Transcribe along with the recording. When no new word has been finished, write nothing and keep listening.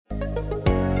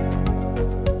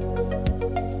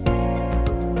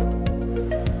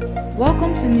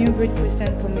Welcome to New Breed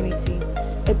Christian Community,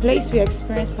 a place we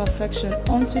experience perfection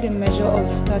unto the measure of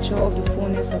the stature of the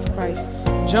fullness of Christ.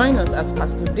 Join us as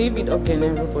Pastor David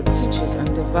Ogenerubo teaches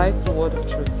and divides the word of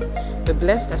truth. Be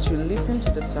blessed as you listen to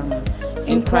the sermon.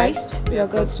 In Christ, we are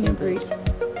God's new breed.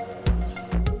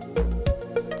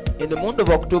 In the month of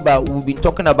October, we've been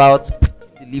talking about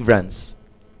deliverance.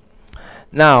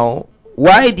 Now,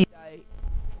 why did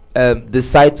I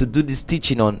decide to do this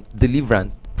teaching on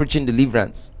deliverance, preaching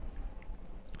deliverance?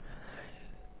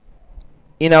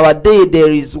 In our day,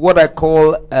 there is what I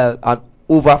call an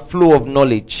overflow of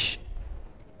knowledge.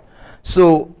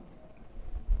 So,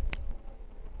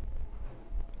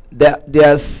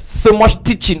 there's so much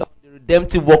teaching on the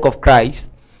redemptive work of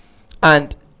Christ,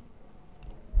 and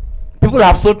people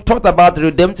have so thought about the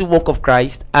redemptive work of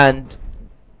Christ, and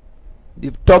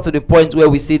they've thought to the point where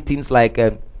we say things like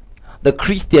the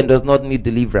Christian does not need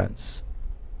deliverance.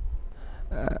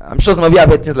 I'm sure some of you have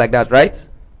heard things like that, right?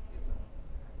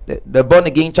 The born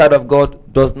again child of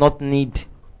God does not need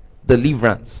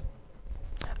deliverance.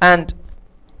 And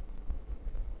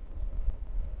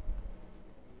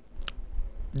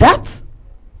that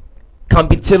can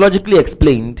be theologically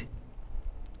explained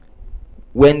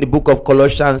when the book of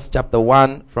Colossians chapter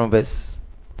 1 from verse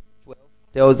 12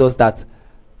 tells us that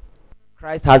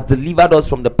Christ has delivered us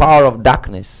from the power of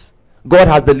darkness. God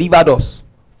has delivered us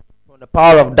from the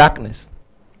power of darkness.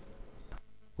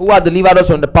 Who has delivered us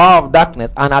from the power of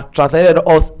darkness and has translated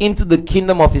us into the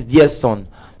kingdom of his dear Son.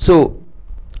 So,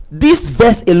 this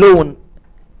verse alone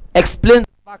explains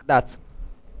the fact that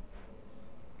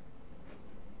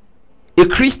a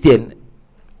Christian,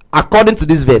 according to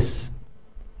this verse,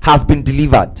 has been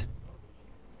delivered.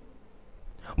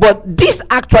 But this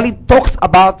actually talks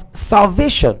about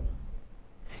salvation.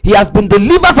 He has been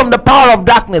delivered from the power of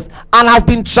darkness and has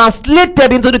been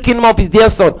translated into the kingdom of his dear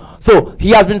Son. So he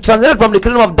has been translated from the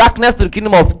kingdom of darkness to the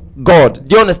kingdom of God.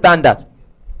 Do you understand that?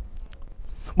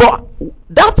 But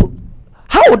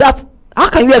how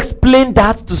can you explain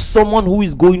that to someone who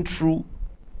is going through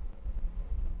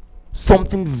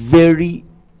something very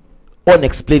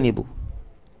unexplainable?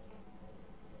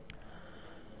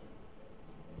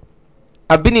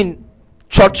 I've been in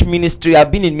church ministry. I've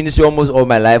been in ministry almost all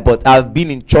my life, but I've been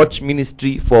in church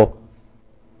ministry for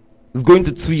it's going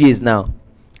to 2 years now.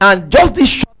 And just this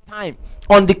short time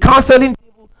on the counseling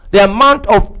table, the amount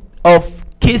of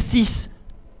cases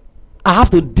I have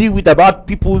to deal with about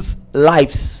people's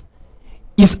lives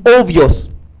is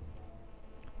obvious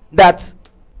that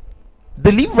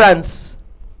deliverance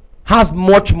has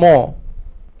much more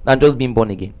than just being born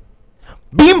again.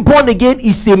 Being born again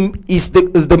is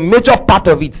the major part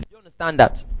of it. You understand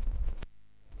that?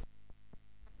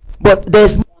 But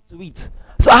there's more to it.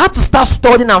 So I had to start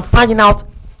studying and finding out,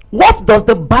 what does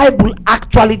the Bible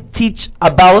actually teach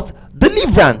about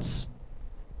deliverance?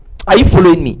 Are you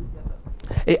following me?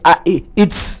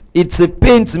 It's a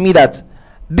pain to me that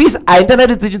I intended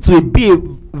this teaching to be a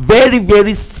very,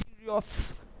 very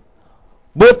serious,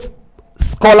 both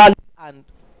scholarly and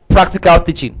practical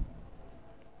teaching.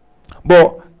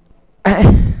 But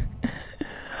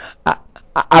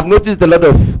I've noticed a lot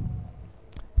of,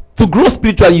 to grow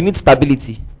spiritually, you need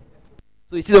stability.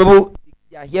 So you see some people,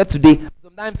 they are here today.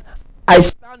 Sometimes I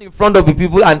stand in front of the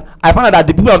people and I find out that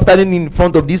the people I'm standing in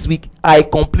front of this week are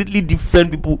completely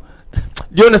different people.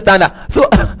 Do you understand that? So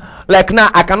like now,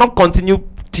 I cannot continue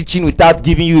teaching without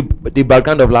giving you the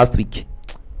background of last week.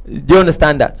 Do you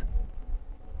understand that?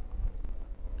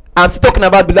 I'm still talking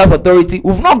about believers' authority.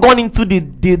 We've not gone into the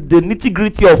nitty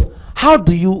gritty of how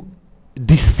do you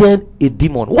discern a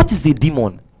demon. What is a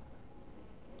demon?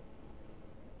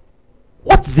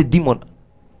 What is a demon?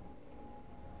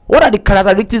 What are the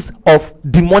characteristics of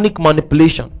demonic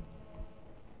manipulation?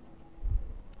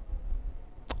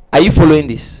 Are you following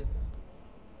this?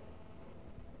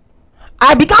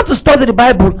 I began to study the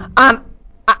Bible and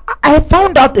I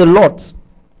found out a lot.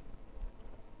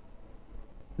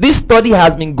 This study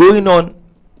has been going on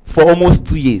for almost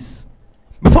 2 years.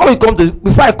 Before I come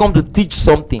to teach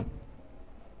something,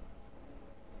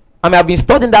 I've been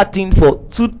studying that thing for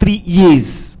 2-3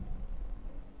 years.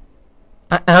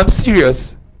 I'm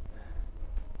serious.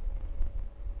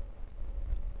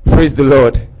 Praise the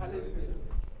Lord.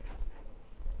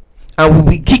 And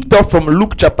we kicked off from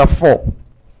Luke chapter 4.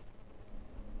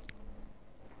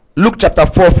 Luke chapter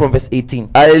 4 from verse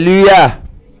 18. Hallelujah.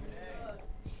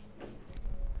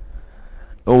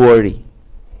 Don't worry.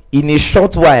 In a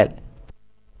short while,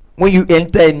 when you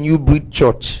enter a new breed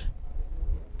church,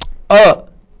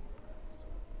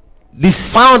 the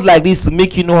sound like this will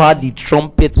make you know how the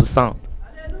trumpet will sound.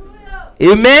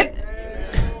 Amen.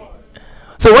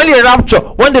 So when the rapture,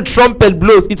 when the trumpet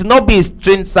blows, it will not be a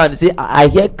strange sound. You say, I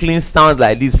hear clean sounds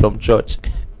like this from church.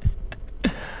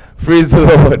 Praise the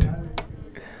Lord.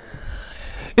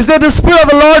 He said, the Spirit of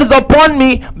the Lord is upon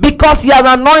me because he has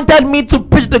anointed me to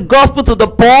preach the gospel to the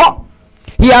poor.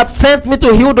 He has sent me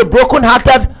to heal the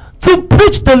brokenhearted, to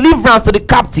preach deliverance to the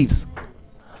captives.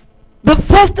 The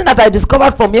first thing that I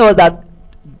discovered from here was that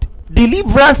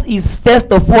deliverance is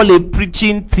first of all a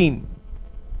preaching thing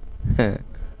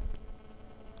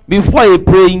before a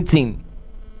praying thing.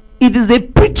 It is a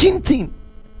preaching thing.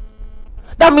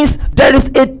 That means there is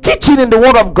a teaching in the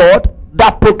word of God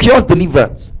that procures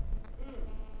deliverance.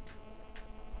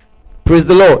 Praise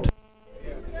the Lord.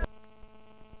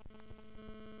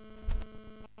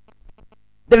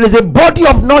 There is a body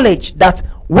of knowledge that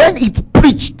when it's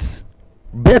preached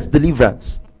births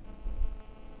deliverance.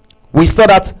 We saw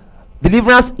that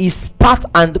deliverance is part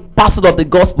and parcel of the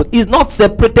gospel. It's not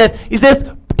separated. It says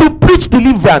to preach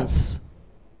deliverance.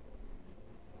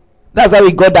 That's how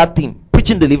we got that thing,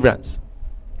 preaching deliverance.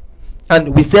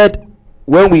 And we said,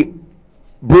 when we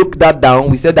broke that down,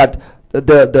 we said that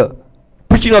the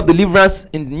preaching of deliverance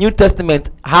in the New Testament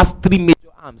has three major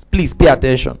arms. Please pay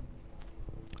attention.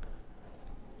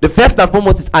 The first and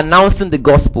foremost is announcing the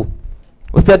gospel.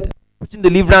 We said preaching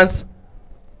deliverance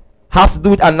has to do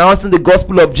with announcing the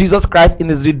gospel of Jesus Christ in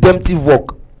his redemptive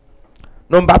work.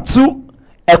 Number two,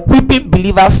 equipping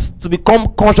believers to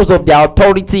become conscious of their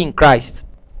authority in Christ.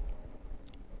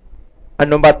 And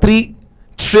number three,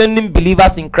 training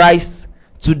believers in Christ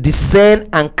to discern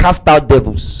and cast out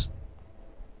devils.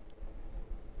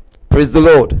 Praise the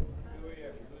Lord.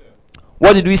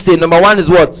 What did we say? Number one is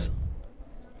what?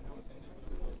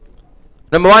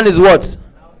 Number one is what?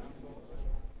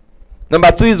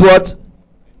 Number two is what?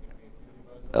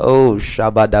 Oh,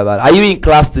 Shabbat. Are you in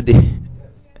class today?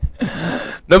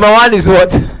 Number one is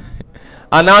what?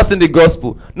 Announcing the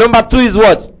gospel. Number two is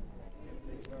what?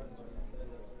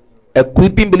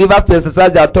 Equipping believers to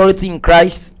exercise their authority in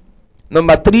Christ.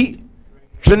 Number three,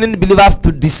 training believers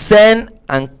to discern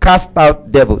and cast out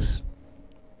devils.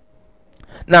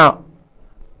 Now,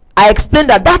 I explained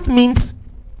that means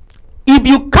if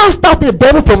you cast out a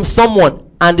devil from someone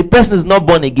and the person is not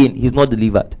born again, he's not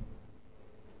delivered.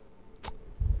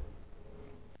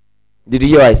 Did you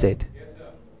hear what I said? Yes, sir.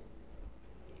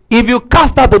 If you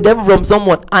cast out the devil from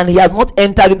someone and he has not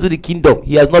entered into the kingdom,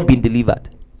 he has not been delivered.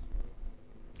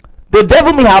 The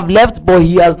devil may have left, but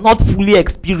he has not fully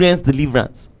experienced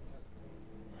deliverance.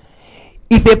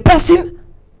 If you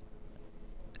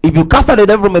cast out the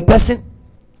devil from a person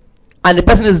and the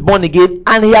person is born again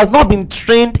and he has not been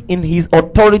trained in his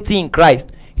authority in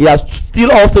Christ, he has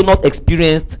still also not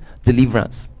experienced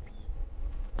deliverance.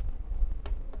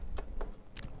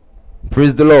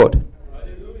 Praise the Lord.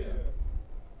 Hallelujah.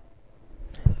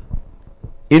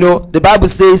 You know, the Bible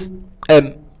says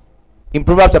in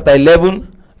Proverbs chapter 11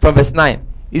 from verse 9,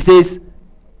 it says,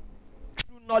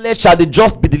 true knowledge shall the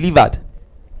just be delivered.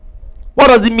 What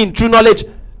does it mean, true knowledge?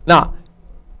 Now,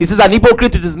 it says, an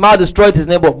hypocrite with his mouth destroyed his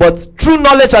neighbor, but true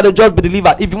knowledge shall the just be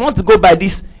delivered. If you want to go by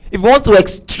this, if you want to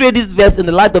extray this verse in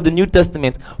the light of the New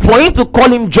Testament, for him to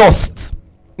call him just,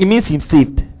 it means him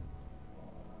saved.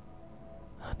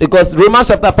 Because Romans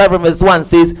chapter 5 verse 1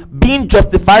 says, being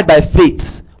justified by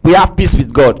faith, we have peace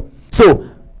with God.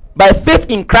 So, by faith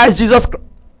in Christ Jesus,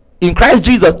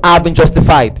 I have been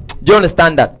justified. Do you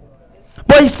understand that?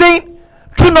 But he's saying,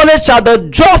 true knowledge shall the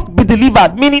just be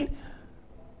delivered. Meaning,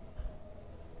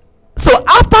 so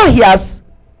after he has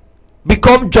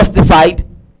become justified,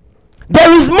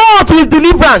 there is more to his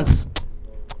deliverance.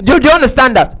 Do you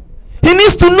understand that? He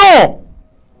needs to know.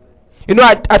 You know,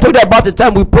 I told you about the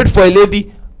time we prayed for a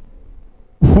lady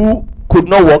who could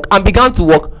not walk and began to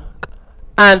walk,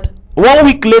 and 1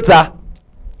 week later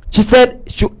she said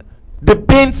the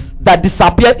pains that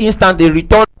disappeared instantly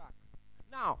returned back.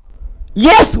 Now,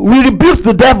 yes, we rebuked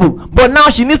the devil, but now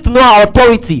she needs to know her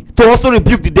authority to also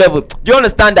rebuke the devil. Do you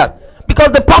understand that?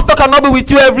 Because the pastor cannot be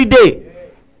with you every day.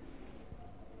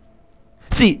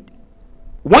 See,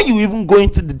 when you even go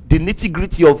into the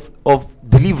nitty-gritty of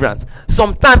deliverance,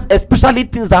 sometimes, especially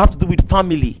things that have to do with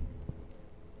family,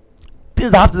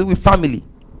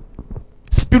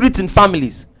 spirits in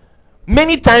families,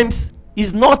 many times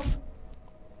is not,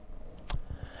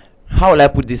 how will I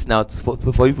put this now for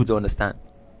people to understand,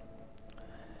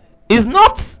 it's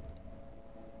not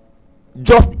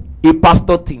just a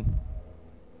pastor thing.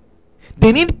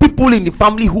 They need people in the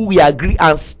family who will agree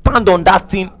and stand on that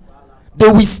thing. They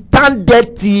will stand there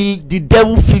till the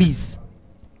devil flees.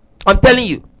 I'm telling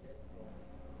you.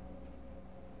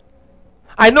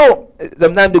 I know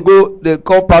sometimes they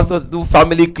call pastors to do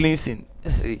family cleansing.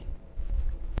 See,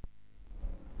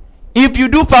 if if you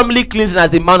do family cleansing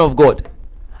as a man of God,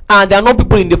 and there are no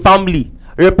people in the family,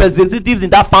 representatives in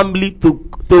that family to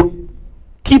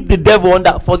keep the devil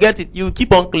under, forget it. You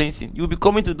keep on cleansing. You'll be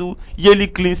coming to do yearly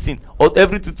cleansing or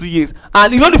every 2 years.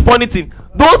 And you know the funny thing,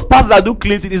 those pastors that do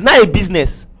cleansing is not a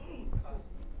business.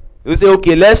 You say,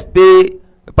 okay, let's pay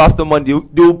pastor money.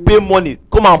 They will pay money.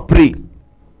 Come and pray.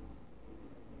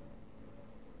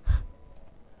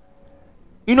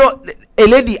 You know,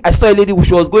 I saw a lady who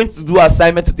she was going to do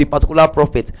assignment with a particular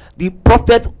prophet. The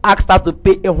prophet asked her to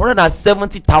pay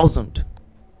 170,000.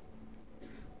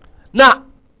 Now,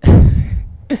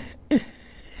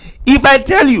 if I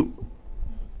tell you,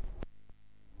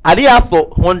 I didn't ask for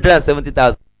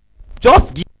 170,000.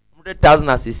 Just give 100,000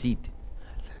 as a seed.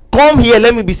 Come here,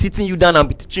 let me be sitting you down and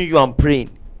be teaching you and praying.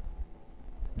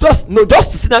 Just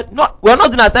to sit down. No, we're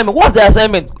not doing assignment. What's the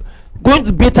assignment? Going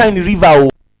to bathe her in the river.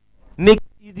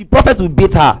 The prophet will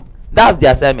bathe her. That's the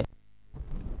assignment.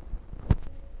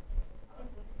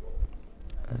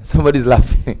 Somebody's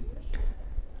laughing.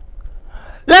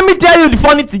 Let me tell you the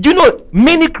funny thing. You know,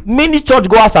 many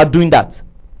churchgoers are doing that.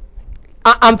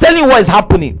 I'm telling you what is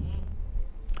happening.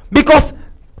 Because,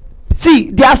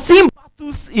 see, they are seeing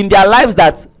battles in their lives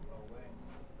that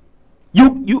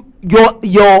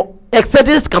your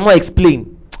exegesis cannot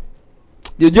explain.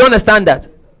 Do you understand that?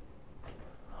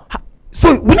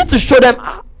 So we need to show them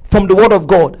from the word of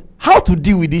God how to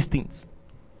deal with these things.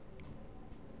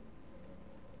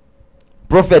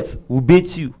 Prophets will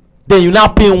bait you, then you now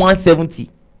pay 170.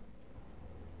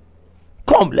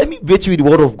 Come, let me bait you with the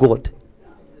word of God.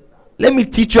 Let me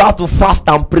teach you how to fast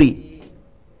and pray.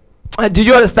 Do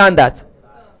you understand that?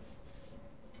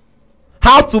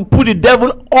 How to put the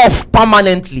devil off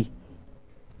permanently.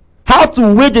 How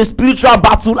to wage a spiritual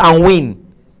battle and win.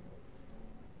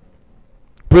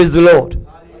 Praise the Lord.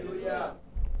 Hallelujah.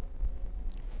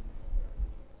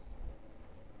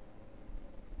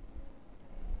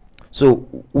 So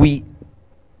we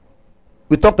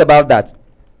talked about that.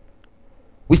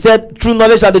 We said true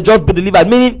knowledge shall the just be delivered.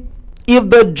 Meaning, if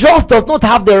the just does not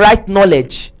have the right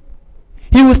knowledge,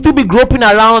 he will still be groping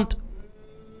around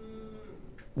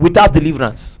without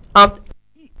deliverance.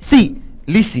 See,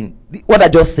 listen, what I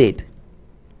just said.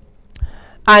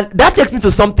 And that takes me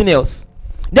to something else.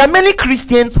 There are many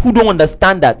Christians who don't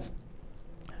understand that.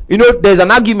 You know, there's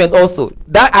an argument also.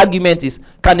 That argument is,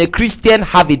 can a Christian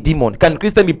have a demon? Can a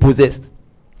Christian be possessed?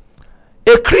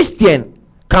 A Christian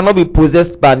cannot be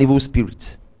possessed by an evil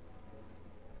spirit.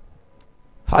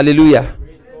 Hallelujah.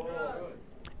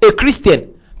 A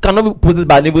Christian cannot be possessed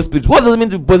by an evil spirit. What does it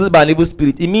mean to be possessed by an evil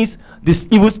spirit? It means this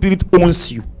evil spirit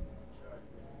owns you,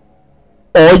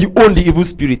 or you own the evil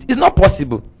spirit. It's not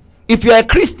possible. If you are a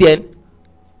Christian,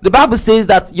 the Bible says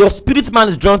that your spirit man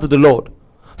is drawn to the Lord.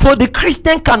 So the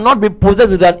Christian cannot be possessed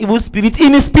with an evil spirit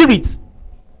in his spirit.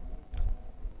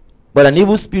 But an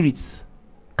evil spirit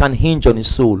can hinge on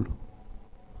his soul.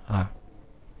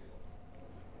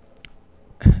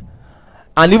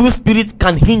 An evil spirit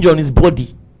can hinge on his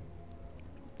body.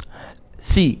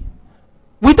 See,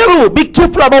 we tell you, be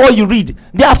careful about what you read.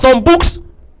 There are some books.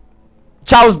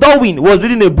 Charles Darwin was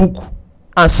reading a book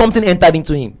and something entered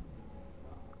into him.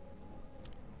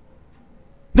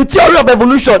 The theory of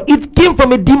evolution, it came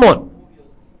from a demon.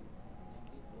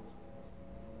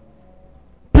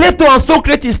 Plato and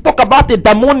Socrates talk about a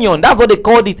daemonion. That's what they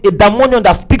called it, a daemonion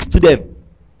that speaks to them.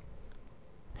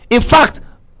 In fact,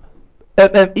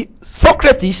 Plato,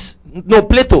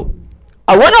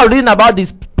 when I was reading about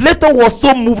this, Plato was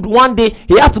so moved one day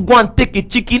he had to go and take a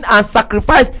chicken and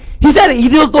sacrifice. He said he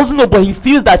just doesn't know, but he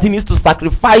feels that he needs to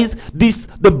sacrifice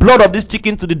the blood of this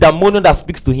chicken to the daemonion that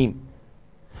speaks to him.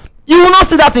 You will not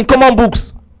see that in common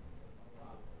books.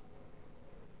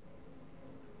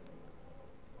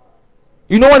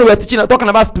 You know, when we were talking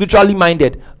about spiritually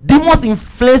minded, demons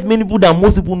influence many people than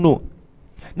most people know.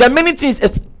 There are many things.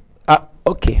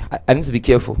 Okay, I need to be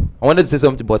careful. I wanted to say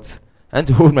something, but I need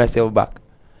to hold myself back.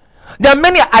 There are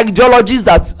many ideologies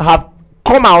that have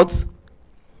come out.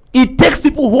 It takes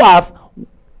people who have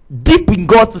deep in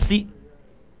God to see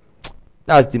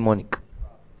that's demonic.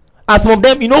 And some of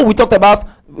them, you know, we talked about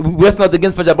we wrestle not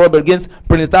against flesh and blood, but against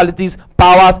principalities,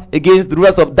 powers, against the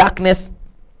rulers of darkness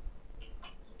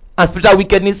and spiritual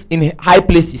wickedness in high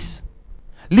places.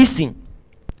 Listen,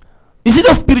 you see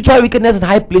those spiritual wickedness in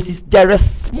high places, they are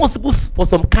responsible for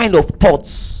some kind of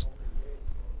thoughts.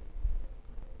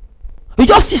 We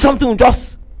just see something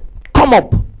just come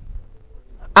up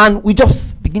and we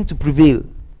just begin to prevail.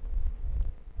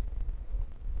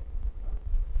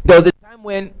 There was a time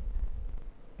when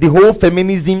the whole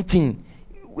feminism thing,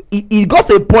 it got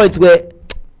to a point where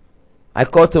I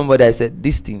called somebody, I said,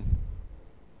 this thing,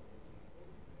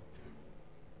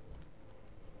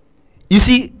 You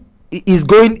see, is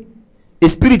going, a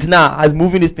spirit now is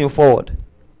moving this thing forward.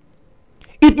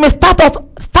 It may start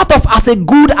off as a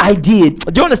good idea.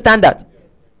 Do you understand that?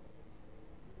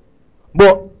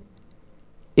 But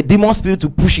a demon spirit to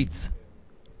push it.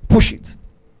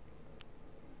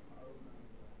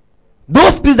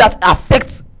 Those spirits that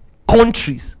affect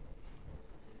countries,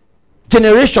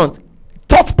 generations,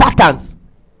 thought patterns,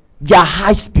 they are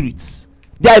high spirits.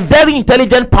 They are very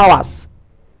intelligent powers.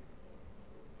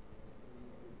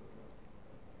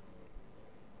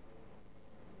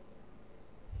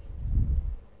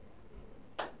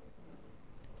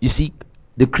 You see,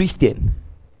 the Christian,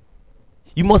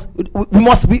 we must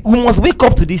wake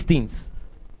up to these things.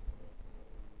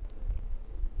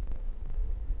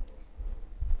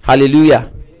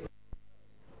 Hallelujah.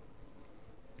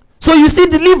 So you see,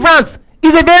 deliverance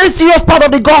is a very serious part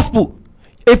of the gospel.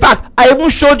 In fact, I even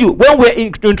showed you when we were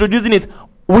introducing it,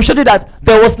 we showed you that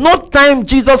there was no time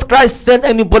Jesus Christ sent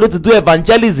anybody to do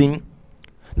evangelism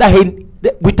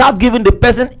without giving the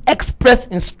person express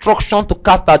instruction to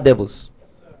cast out devils.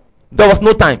 There was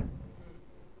no time.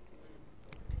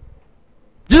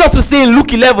 Jesus will say in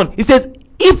Luke 11, he says,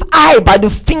 if I by the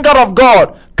finger of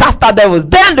God cast out devils,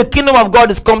 then the kingdom of God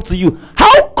is come to you.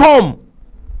 How come?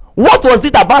 What was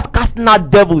it about casting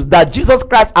out devils that Jesus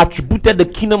Christ attributed the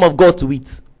kingdom of God to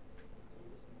it?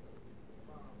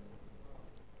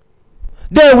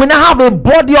 Then we now have a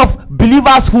body of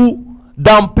believers who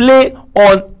downplay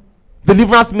on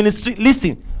deliverance ministry.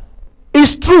 Listen,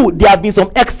 it's true there have been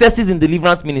some excesses in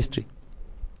deliverance ministry.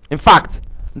 In fact,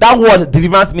 that word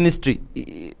deliverance ministry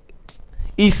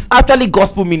is actually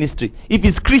gospel ministry. If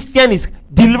it's Christian,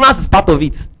 deliverance is part of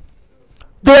it.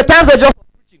 There are times where just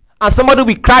preaching and somebody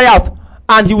will cry out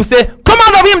and he will say, come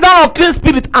out of him, thou unclean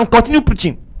spirit, and continue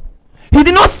preaching. He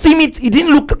did not seem it, it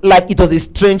didn't look like it was a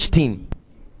strange thing.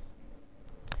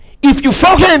 If you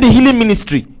function in the healing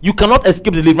ministry, you cannot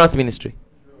escape the deliverance ministry.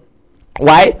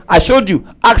 Why? I showed you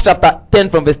Acts chapter 10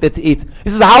 from verse 38.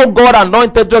 This is how God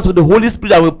anointed us with the Holy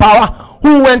Spirit and with power,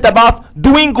 who went about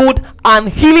doing good and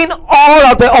healing all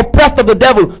of the oppressed of the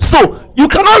devil. So you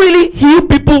cannot really heal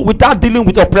people without dealing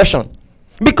with oppression,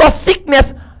 because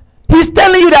sickness, he's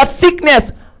telling you that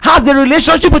sickness has a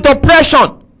relationship with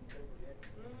oppression.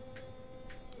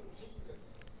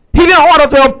 Healing all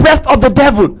of the oppressed of the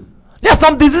devil. There are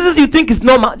some diseases you think is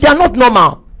normal, they are not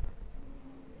normal.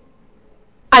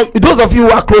 Those of you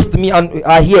who are close to me and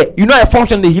are here, you know I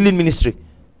function in the healing ministry.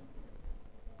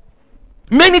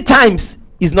 Many times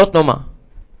is not normal.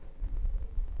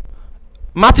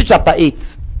 Matthew chapter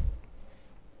 8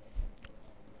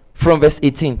 from verse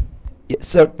 18.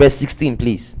 Verse 16,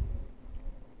 please.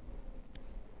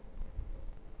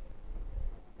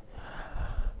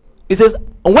 It says,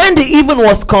 when the even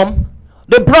was come,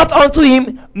 they brought unto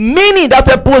him many that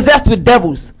were possessed with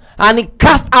devils, and he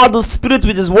cast out the spirit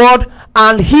with his word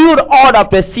and healed all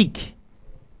that were sick.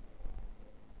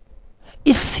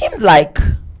 It seemed like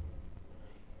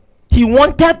he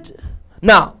wanted.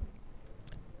 Now,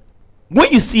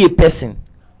 when you see a person,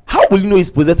 how will you know he's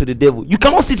possessed with the devil? You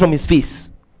cannot see it from his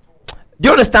face. Do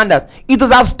you understand that? It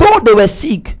was as though they were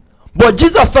sick, but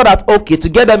Jesus saw that, okay, to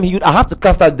get them healed, I have to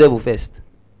cast out the devil first.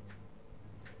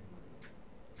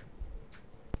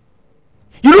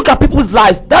 You look at people's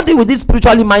lives, that they were this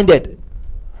spiritually minded.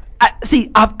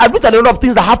 I've looked at a lot of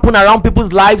things that happen around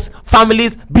people's lives,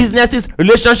 families, businesses,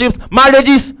 relationships,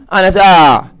 marriages, and I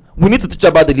say, we need to teach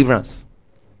about deliverance.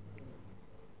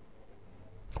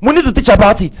 We need to teach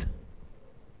about it.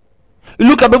 You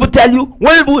look at people tell you,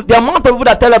 the amount of people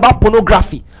that tell about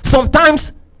pornography,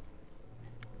 sometimes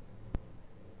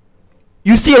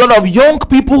you see a lot of young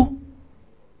people,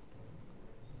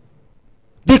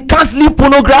 they can't leave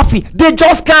pornography. They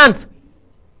just can't.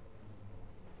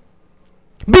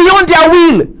 Beyond their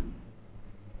will.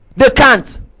 They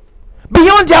can't.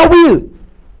 Beyond their will.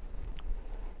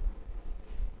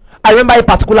 I remember a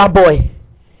particular boy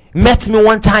met me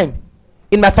one time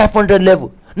in my 500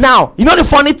 level. Now, you know the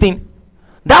funny thing?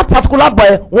 That particular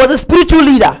boy was a spiritual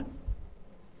leader.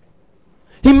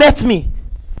 He met me,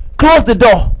 closed the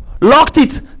door, locked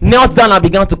it, knelt down and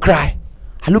began to cry.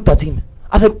 I looked at him.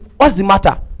 I said, what's the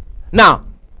matter? Now,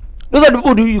 those are the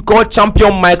people you call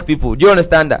champion mic people. Do you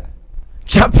understand that?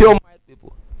 Champion mic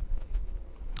people.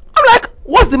 I'm like,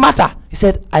 what's the matter? He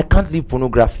said, I can't leave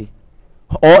pornography.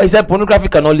 Or he said, pornography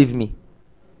cannot leave me.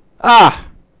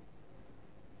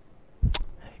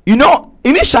 You know,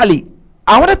 initially,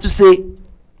 I wanted to say,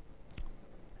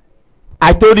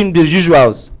 I told him the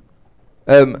usuals.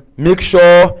 Make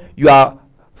sure you are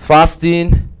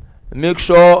fasting. Make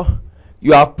sure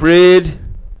you are prayed.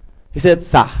 He said,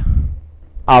 sir,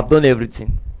 I've done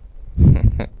everything.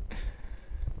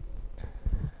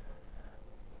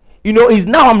 Is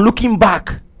now I'm looking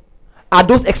back at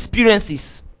those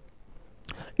experiences.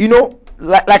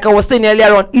 Like I was saying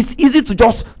earlier on, it's easy to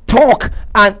just talk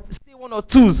and say one or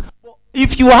twos. But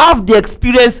if you have the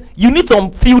experience, you need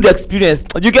some field experience.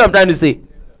 Do you get what I'm trying to say?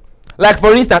 Like,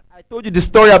 for instance, I told you the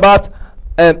story about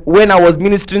when I was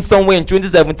ministering somewhere in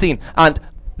 2017, and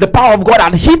the power of God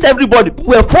had hit everybody.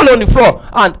 People were falling on the floor,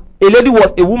 and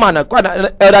a woman, quite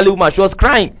an elderly woman. She was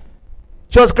crying,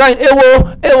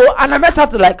 ewo, ewo, and I met her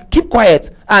to like keep quiet,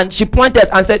 and she pointed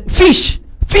and said, fish,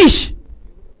 fish.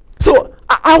 So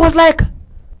I was like,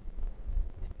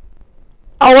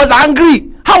 I was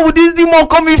angry. How would this demon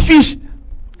call me fish?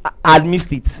 I had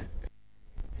missed it.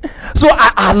 So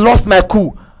I lost my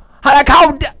cool.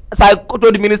 So I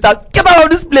told the minister, get out of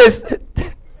this place.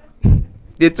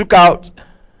 They took out.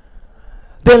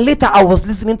 Then later I was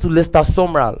listening to Lester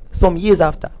Sumrall some years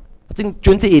after, I think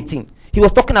 2018. He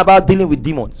was talking about dealing with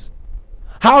demons.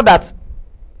 How that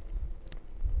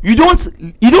you don't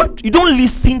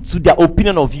listen to their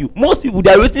opinion of you. Most people,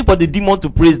 they are waiting for the demon to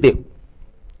praise them.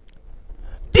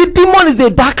 The demon is a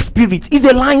dark spirit, is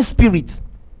a lying spirit.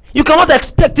 You cannot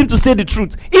expect him to say the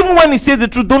truth. Even when he says the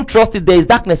truth, don't trust it. There is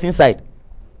darkness inside.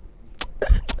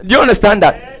 Do you understand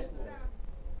that?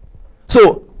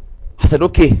 So I said,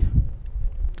 okay.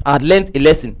 I had learned a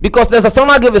lesson, because Lester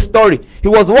Sumrall gave a story. He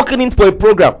was walking in for a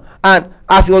program, and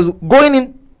as he was going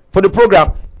in for the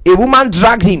program, a woman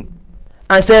dragged him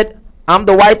and said, I'm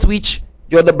the white witch,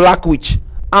 you're the black witch.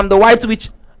 I'm the white witch.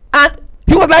 And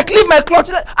he was like, leave my clothes.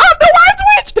 He said, I'm the white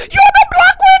witch, you're the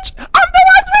black witch. I'm the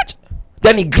white witch.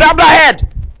 Then he grabbed her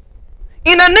head.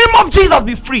 In the name of Jesus,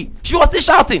 be free. She was still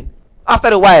shouting. After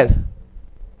a while,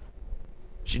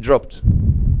 she dropped.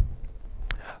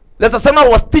 Lester Sumrall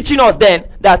was teaching us then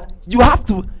that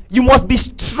you must be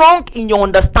strong in your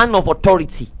understanding of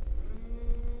authority,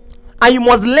 and you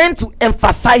must learn to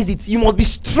emphasize it. You must be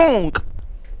strong.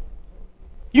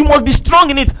 You must be strong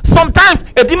in it. Sometimes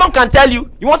a demon can tell you,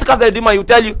 you want to cast a demon, he will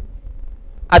tell you,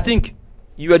 I think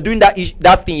you were doing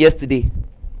that thing yesterday.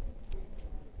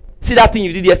 See that thing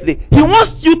you did yesterday. He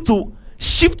wants you to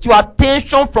shift your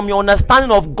attention from your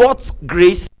understanding of God's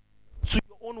grace to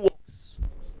your own works.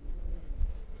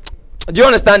 Do you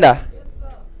understand that?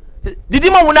 Yes, the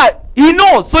demon will not. He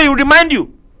knows, so he will remind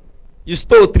you. You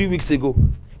stole 3 weeks ago.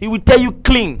 He will tell you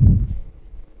clean.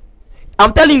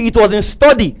 I'm telling you, it was in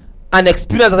study and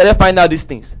experience that I find out these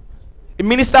things. A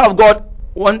minister of God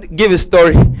gave a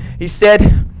story. He said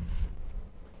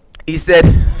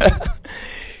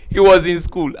he was in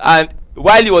school, and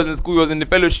while he was in school, he was in the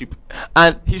fellowship,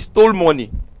 and he stole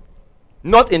money.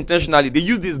 Not intentionally. They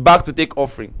used his bag to take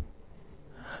offering.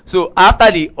 So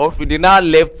after the offering, they now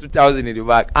left 2,000 in the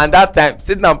bag. And that time,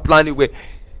 sitting and planning where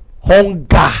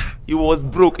hunger. He was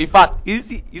broke. In fact, he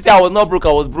said, I was not broke,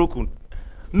 I was broken.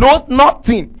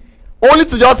 Nothing. Only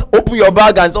to just open your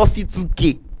bag and just see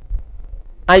 2K.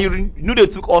 And you know they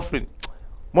took offering.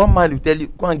 One man will tell you,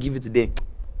 go and give it to them.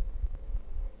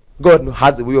 God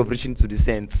has a way of reaching to the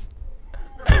saints.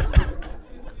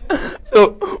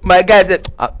 So my guy said,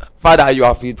 Father, you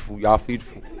are faithful. You are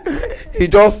faithful. He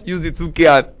just used the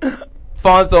 2K and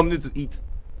found something to eat.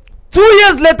 2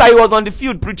 years later, he was on the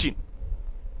field preaching.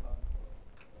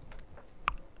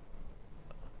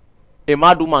 A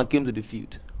mad woman came to the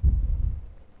field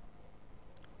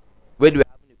where they were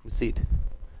having a crusade,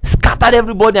 scattered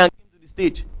everybody and came to the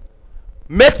stage,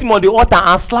 met him on the altar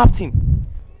and slapped him,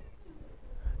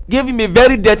 gave him a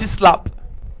very dirty slap.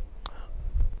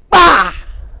 Bah!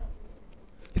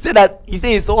 He said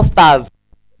he saw stars.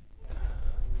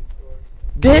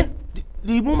 Then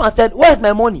the woman said, where's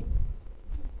my money?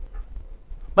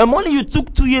 My money you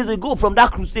took 2 years ago from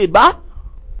that crusade, bah?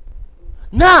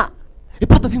 Nah. A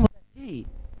part of him was like, hey,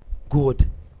 God,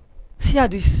 see how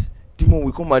this demon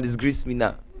will come and disgrace me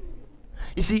now.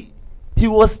 You see, he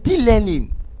was still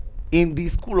learning in the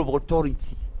school of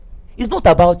authority. It's not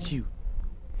about you.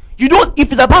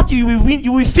 If it's about you, you will win,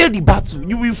 you will fail the battle.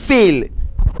 You will fail.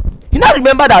 You now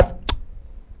remember that,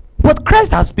 but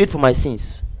Christ has paid for my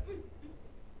sins.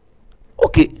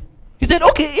 Okay. He said,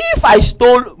 okay, if I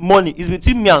stole money, it's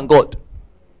between me and God.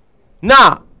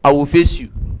 Now, I will face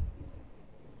you.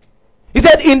 He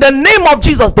said, in the name of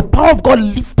Jesus, the power of God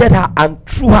lifted her and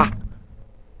threw her.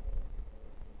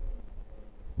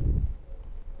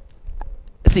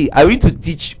 See, I need to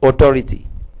teach authority.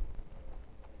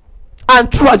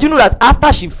 And threw her. Do you know that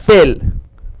after she fell,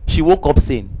 she woke up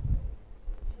sane?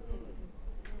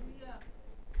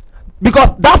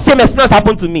 Because that same experience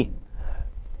happened to me.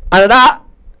 Another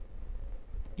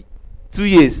 2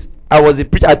 years, I was a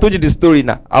preacher. I told you the story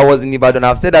now. I was in Ibadan.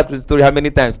 I've said that story how many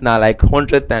times now? Like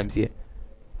 100 times here.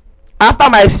 After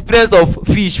my experience of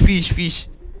fish,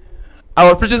 I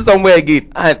was preaching somewhere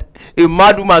again, and a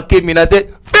mad woman came in and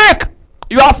said, "Fake!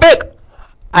 You are fake!"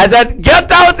 I said,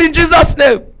 "Get out in Jesus'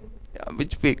 name!" I'm a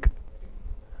fake.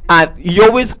 And he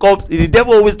always comes, the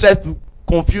devil always tries to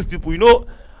confuse people.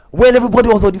 When everybody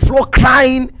was on the floor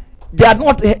crying, they had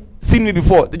not seen me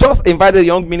before. They just invited a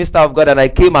young minister of God, and I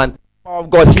came, and the power of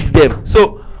God hits them.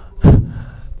 So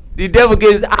the devil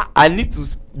goes, I need to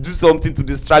do something to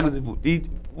distract people.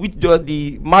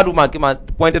 The mad woman came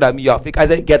and pointed at me, "You are fake." I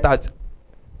said, "Get out."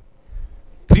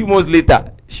 3 months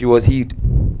later, she was healed.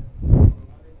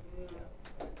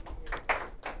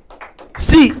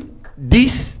 See,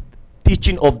 this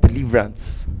teaching of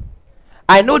deliverance.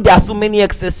 I know there are so many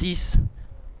excesses.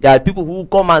 There are people who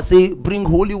come and say, "Bring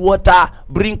holy water,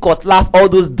 bring cutlass," all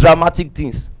those dramatic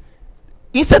things.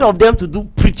 Instead of them to do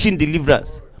preaching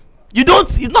deliverance,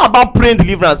 it's not about praying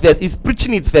deliverance first, it's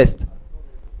preaching it first.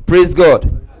 Praise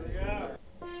God.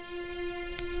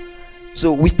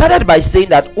 So we started by saying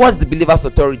that what's the believer's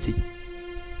authority?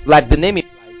 Like the name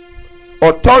implies,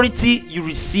 authority you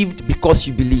received because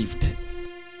you believed.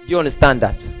 Do you understand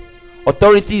that?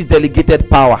 Authority is delegated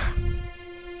power.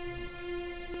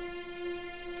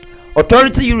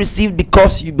 Authority you received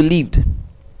because you believed,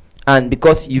 and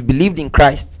because you believed in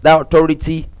Christ, that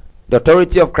authority, the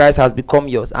authority of Christ, has become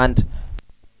yours. And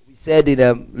we said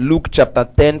in Luke chapter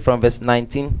 10 from verse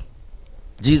 19,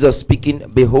 Jesus speaking,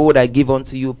 "Behold, I give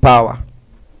unto you power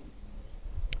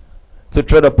to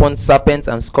tread upon serpents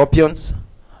and scorpions,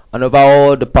 and over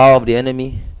all the power of the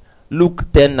enemy."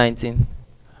 Luke 10:19.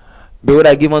 "Behold,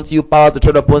 I give unto you power to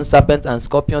tread upon serpents and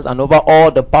scorpions, and over all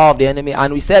the power of the enemy."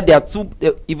 And we said there are two.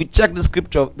 If you check the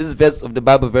scripture, this verse of the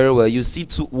Bible very well, you see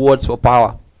 2 words for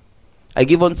power. "I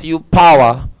give unto you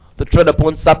power to tread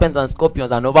upon serpents and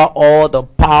scorpions, and over all the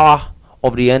power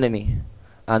of the enemy,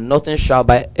 and nothing shall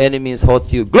by any means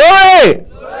hurt you." Glory!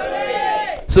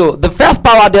 So the first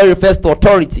power there refers to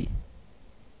authority.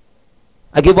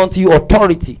 "I give unto you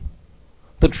authority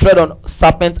to tread on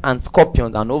serpents and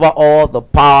scorpions, and over all the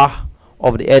power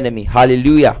of the enemy."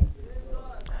 Hallelujah.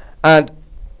 And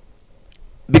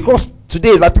because today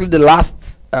is actually the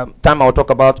last time I'll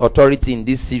talk about authority in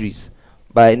this series,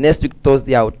 by next week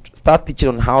Thursday I'll start teaching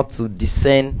on how to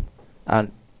discern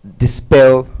and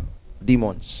dispel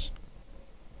demons,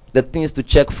 the things to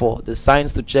check for, the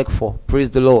signs to check for.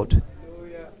 Praise the Lord.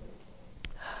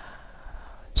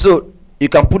 So you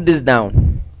can put this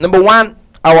down. Number 1,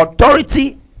 our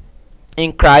authority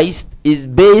in Christ is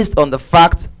based on the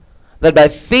fact that by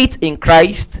faith in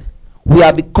Christ we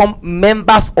have become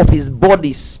members of his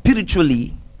body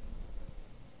spiritually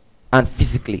and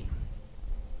physically.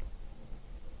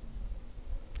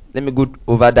 Let me go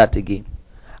over that again.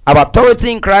 Our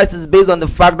authority in Christ is based on the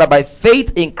fact that by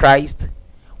faith in Christ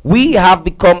we have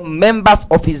become members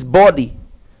of his body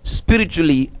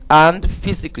spiritually and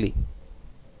physically.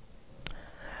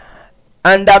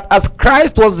 And that as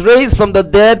Christ was raised from the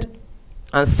dead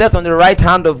and set on the right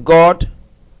hand of God,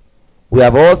 we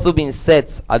have also been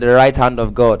set at the right hand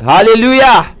of God.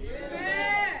 Hallelujah!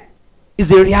 Amen.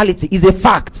 It's a reality, it's a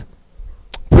fact.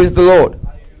 Praise the Lord.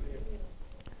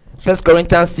 1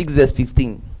 Corinthians 6 verse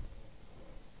 15.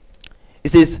 It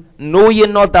says, "Know ye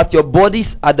not that your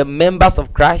bodies are the members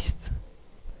of Christ?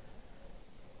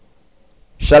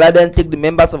 Shall I then take the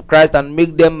members of Christ and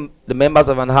make them the members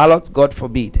of an harlot? God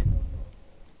forbid."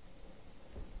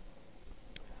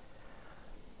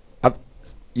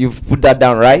 You've put that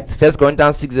down, right? 1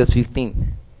 Corinthians 6 verse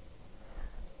 15.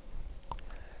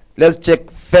 Let's check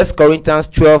 1 Corinthians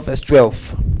 12 verse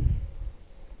 12.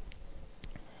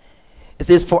 It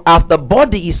says, "For as the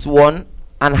body is one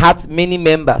and hath many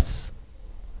members,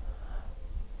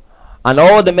 and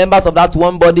all the members of that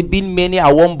one body, being many,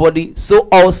 are one body, so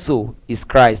also is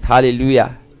Christ."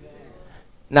 Hallelujah.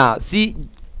 Now, see,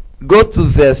 go to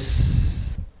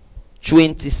verse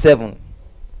 27.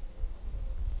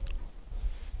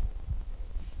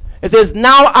 It says,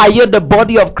 "Now are ye the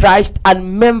body of Christ,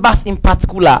 and members in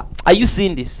particular." Are you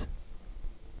seeing this?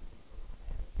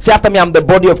 Say after me, "I'm the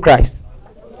body of Christ,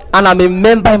 and I'm a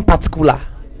member in particular."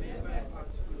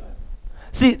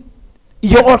 See,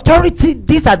 your authority,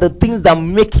 these are the things that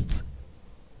make it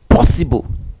possible.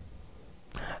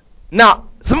 Now,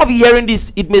 some of you hearing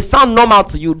this, it may sound normal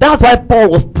to you. That's why Paul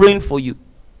was praying for you.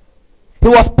 He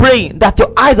was praying that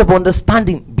your eyes of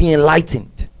understanding be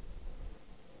enlightened.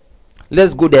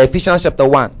 Let's go there. Ephesians chapter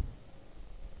 1.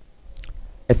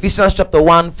 Ephesians chapter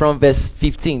 1 from verse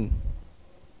 15.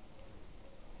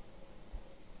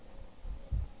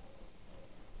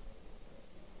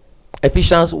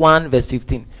 Ephesians 1 verse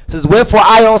 15. It says, "Wherefore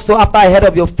I also, after I heard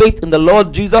of your faith in the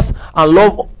Lord Jesus and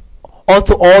love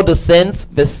unto all the saints,"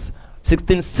 verse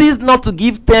 16, "cease not to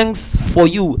give thanks for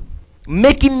you,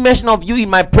 making mention of you in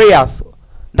my prayers.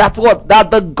 That's what?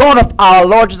 That the God of our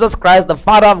Lord Jesus Christ, the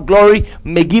Father of glory,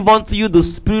 may give unto you the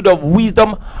spirit of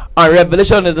wisdom and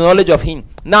revelation in the knowledge of him.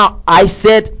 Now, I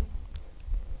said,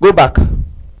 go back.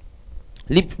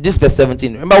 Leave this verse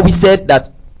 17. Remember, we said that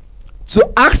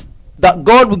to ask that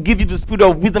God will give you the spirit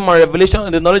of wisdom and revelation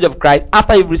in the knowledge of Christ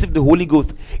after you've received the Holy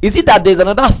Ghost. Is it that there's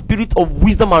another spirit of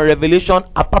wisdom and revelation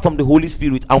apart from the Holy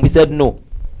Spirit? And we said no.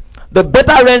 The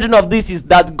better rendering of this is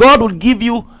that God will give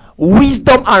you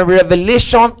wisdom and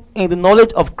revelation in the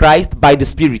knowledge of Christ by the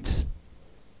Spirit.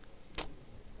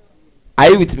 Are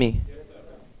you with me?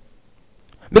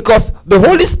 Because the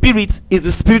Holy Spirit is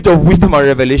the spirit of wisdom and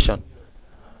revelation.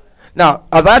 Now,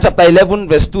 Isaiah chapter 11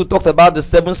 verse 2 talks about the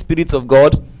seven spirits of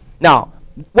God. Now,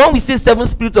 when we say seven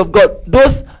spirits of God,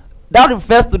 that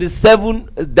refers to the seven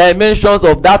dimensions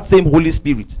of that same Holy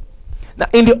Spirit. Now,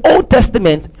 in the Old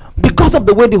Testament, because of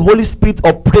the way the Holy Spirit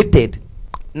operated,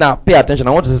 now pay attention,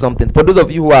 I want to say something. For those of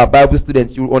you who are Bible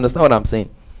students, you understand what I'm saying.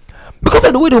 Because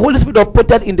of the way the Holy Spirit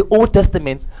operated in the Old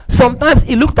Testament, sometimes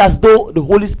it looked as though the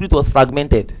Holy Spirit was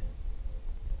fragmented.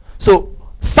 So,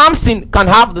 Samson can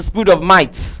have the spirit of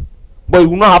might, but he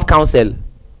will not have counsel.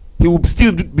 He will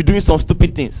still be doing some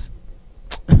stupid things.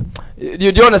 Do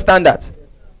you understand that?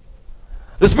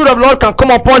 The Spirit of the Lord can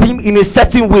come upon him in a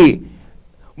certain way.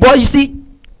 But you see,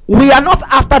 we are not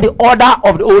after the order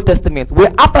of the Old Testament. We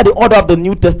are after the order of the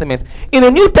New Testament. In the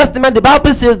New Testament, the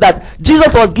Bible says that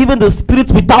Jesus was given the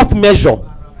Spirit without measure.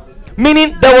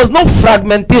 Meaning there was no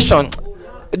fragmentation.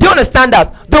 Do you understand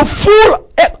that? The full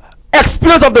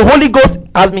experience of the Holy Ghost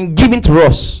has been given to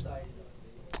us.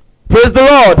 Praise the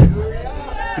Lord.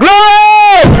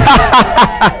 Glory!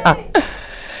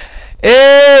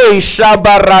 Hey,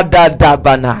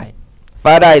 Shabarada.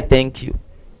 Father, I thank you.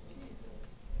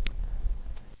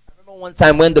 One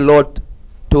time when the Lord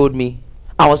told me,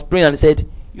 I was praying and he said,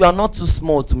 you are not too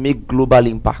small to make global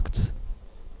impact.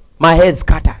 My head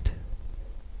scattered.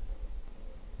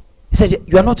 He said,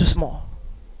 you are not too small.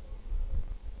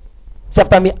 Say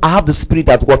after me, I have the Spirit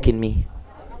at work in me.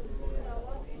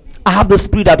 I have the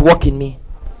Spirit at work in me.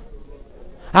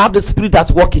 I have the Spirit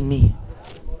at work in me.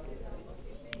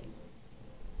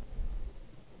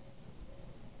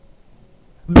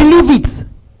 Believe it.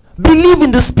 Believe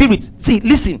in the Spirit. See,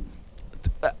 listen.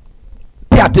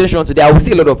 Pay attention today. I will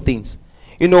say a lot of things.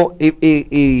 You know,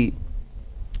 a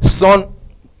son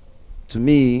to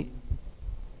me,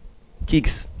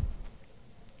 Kicks,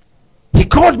 he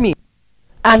called me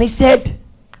and he said,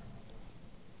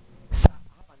 Sir,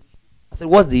 I said,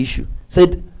 what's the issue? He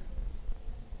said,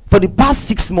 for the past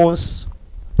 6 months,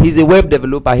 he's a web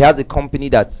developer. He has a company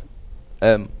that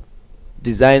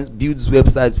builds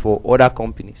websites for other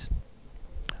companies.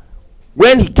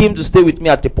 When he came to stay with me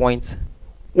at the point,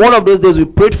 one of those days we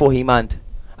prayed for him and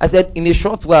I said, in a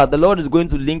short while, the Lord is going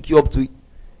to link you up to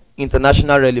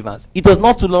international relevance. It was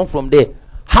not too long from there.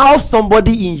 How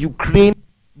somebody in Ukraine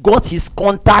got his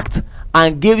contact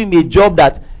and gave him a job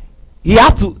that he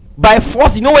had to, by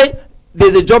force, you know when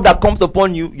there's a job that comes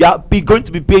upon you, you are going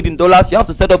to be paid in dollars, you have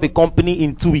to set up a company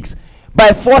in 2 weeks. By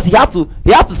force, he had to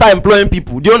start employing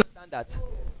people. Do you understand that?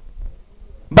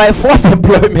 By force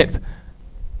employment.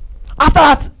 After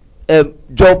that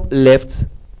job left,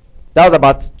 that was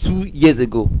about 2 years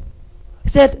ago. He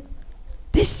said,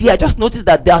 this year I just noticed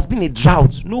that there has been a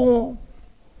drought. Nobody's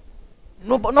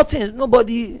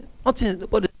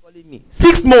calling me.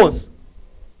 6 months.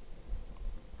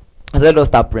 I said, let's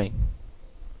start praying.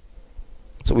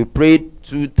 So we prayed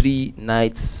 2-3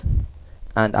 nights,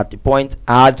 and at the point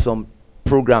I had some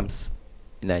programs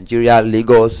in Nigeria,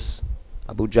 Lagos,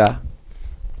 Abuja.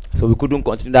 So we couldn't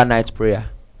continue that night's prayer.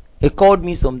 He called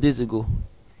me some days ago.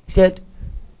 He said,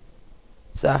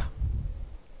 sir,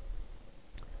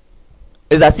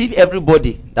 it's as if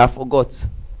everybody that forgot,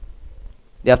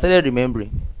 they have started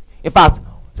remembering. In fact,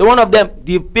 so one of them,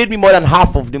 they paid me more than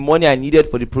half of the money I needed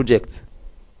for the project.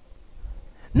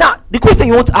 Now, the question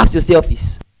you want to ask yourself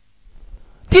is,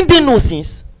 didn't they know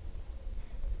since?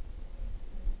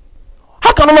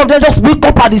 How can all of them just wake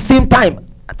up at the same time?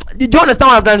 Do you understand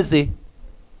what I'm trying to say?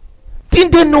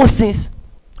 Didn't they know since?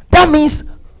 That means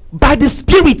by the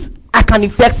Spirit I can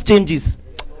effect changes.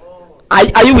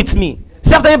 Are you with me?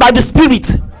 Say after me, by the Spirit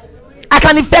I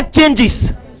can effect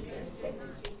changes.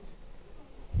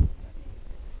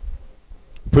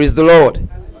 Praise the Lord.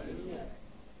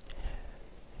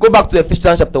 Go back to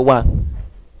Ephesians chapter 1.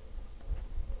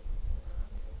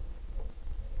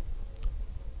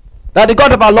 That the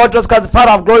God of our Lord Jesus Christ, the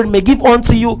Father of glory, may give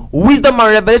unto you wisdom and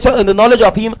revelation in the knowledge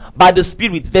of him by the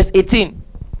Spirit. Verse 18.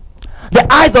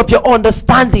 the eyes of your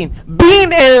understanding,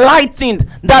 being enlightened,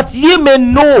 that ye may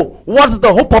know what is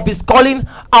the hope of his calling,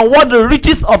 and what the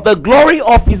riches of the glory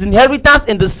of his inheritance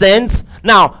in the saints.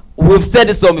 Now, we've said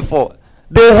this one before.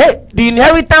 The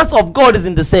inheritance of God is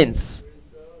in the saints.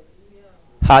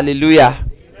 Hallelujah.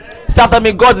 Say after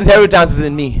me, God's inheritance is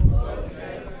in me.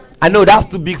 I know that's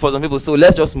too big for some people, so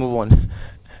let's just move on.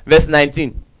 Verse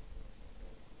 19.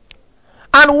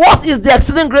 And what is the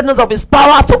exceeding greatness of his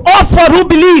power to us who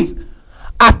believe,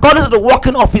 according to the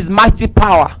working of his mighty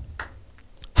power?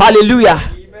 Hallelujah.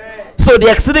 Amen. So the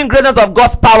exceeding greatness of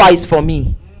God's power is for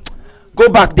me. Go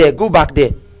back there.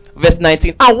 Verse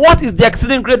 19. And what is the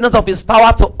exceeding greatness of his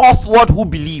power to us who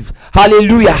believe?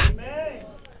 Hallelujah. Amen.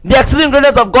 The exceeding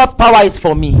greatness of God's power is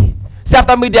for me. Say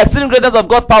after me, the exceeding greatness of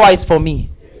God's power is for me.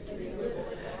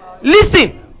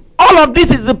 Listen, all of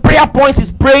this is the prayer point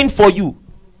he's praying for you.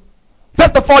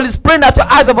 First of all, he's praying that your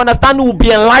eyes of understanding will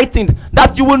be enlightened,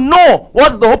 that you will know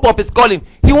what is the hope of his calling.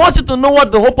 He wants you to know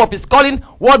what the hope of his calling,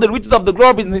 what the riches of the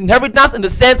glory of his inheritance in the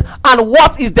saints, and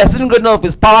what is the exceeding greatness of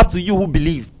his power to you who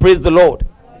believe. Praise the Lord.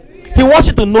 He wants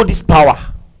you to know this power.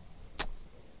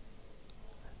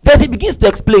 Then he begins to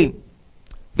explain.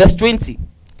 Verse 20.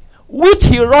 Which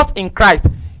he wrought in Christ.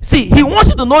 See, he wants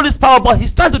you to know this power, but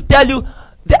he's trying to tell you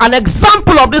an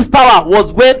example of this power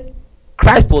was when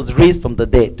Christ was raised from the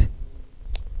dead.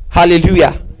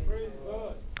 Hallelujah.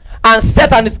 And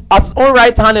set at his own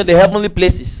right hand in the heavenly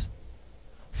places,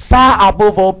 far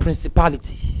above all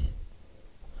principality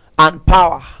and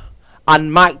power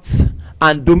and might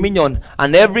and dominion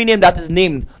and every name that is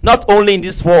named, not only in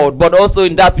this world but also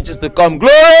in that which is to come.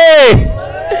 Glory!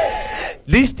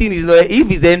 This thing is not, if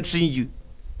he's entering you,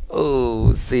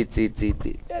 oh, say.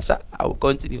 I will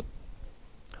continue.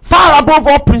 Far above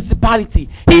all principality.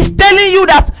 He's telling you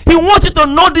that he wants you to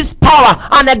know this power.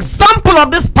 An example of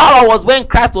this power was when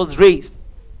Christ was raised.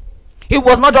 He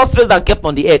was not just raised and kept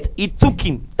on the earth. It took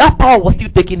him. That power was still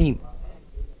taking him.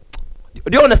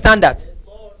 Do you understand that?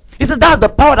 He says that's the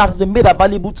power that has been made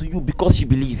available to you because you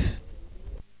believe.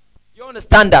 You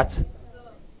understand that?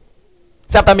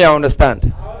 Say after me, I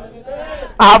understand.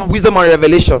 I have wisdom and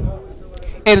revelation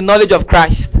in the knowledge of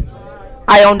Christ.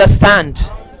 I understand.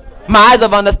 My eyes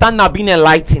of understanding are being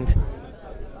enlightened.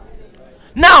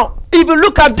 Now, if you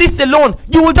look at this alone,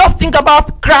 you will just think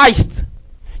about Christ.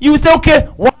 You will say, okay,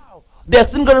 wow, the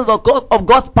exceeding greatness of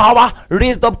God's power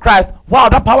raised up Christ. Wow,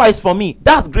 that power is for me.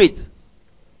 That's great.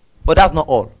 But that's not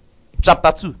all.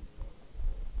 Chapter 2.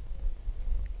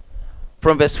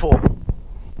 From verse 4.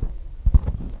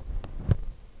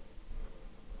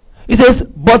 It says,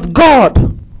 but God,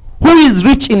 who is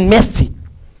rich in mercy,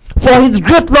 for his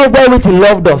great love wherewith he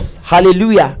loved us.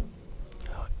 Hallelujah.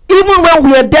 Even when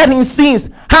we are dead in sins,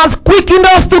 has quickened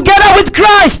us together with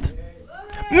Christ.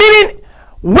 Meaning,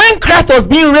 when Christ was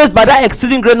being raised by that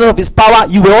exceeding greatness of his power,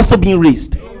 you were also being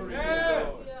raised.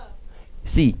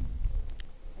 See,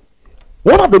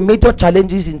 one of the major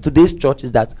challenges in today's church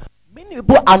is that many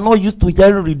people are not used to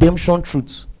hearing redemption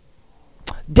truths.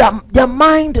 Their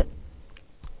mind,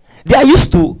 they are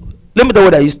used to, let me tell you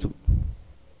what they are used to.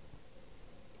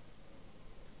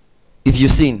 If you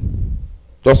sin,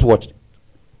 just watch.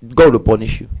 God will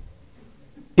punish you.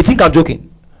 You think I'm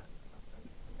joking?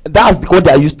 That's what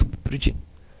they are used to preaching.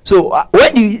 So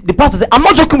when the pastor says, I'm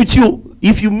not joking with you.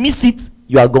 If you miss it,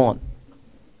 you are gone.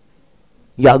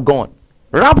 You are gone.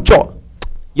 Rapture,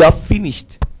 you are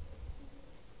finished.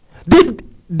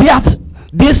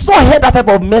 They saw heard that type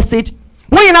of message.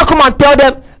 When you now come and tell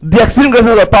them the exceeding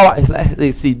greatness of power, it's like,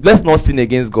 they see, let's not sin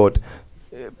against God.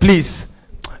 Please.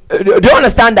 Do you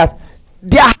understand that?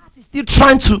 Their heart is still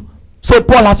trying to. So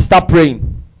Paul has to start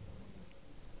praying.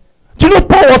 Do you know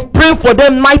Paul was praying for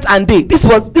them night and day? This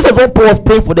was what Paul was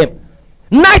praying for them.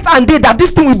 Night and day, that this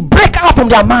thing will break out from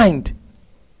their mind.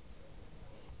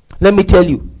 Let me tell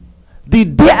you, the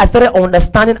day I started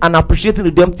understanding and appreciating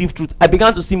redemptive truth, I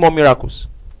began to see more miracles.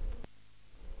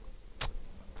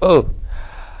 Oh,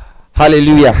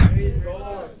 hallelujah.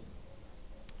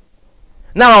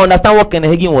 Now I understand what Ken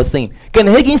Hagin was saying. Ken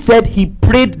Hagin said he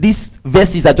prayed these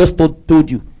verses I just told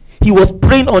you. He was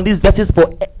praying on these verses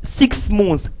for 6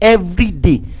 months every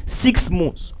day. 6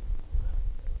 months.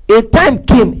 A time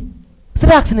came, he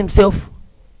started asking himself,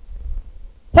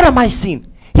 what am I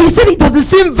seeing? He said it was the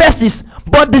same verses,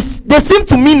 but they seem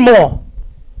to mean more.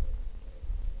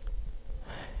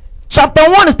 Chapter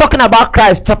 1 is talking about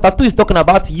Christ. Chapter 2 is talking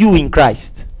about you in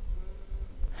Christ.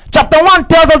 Chapter 1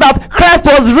 tells us that Christ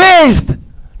was raised.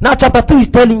 Now chapter 2 is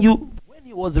telling you, when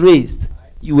he was raised,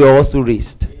 you were also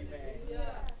raised.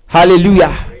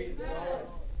 Hallelujah.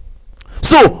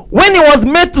 So, when he was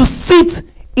made to sit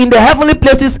in the heavenly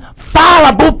places,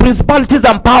 far above principalities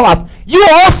and powers, you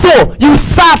also, you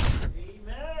sat.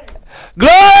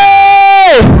 Glory!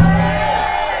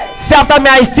 Say after me,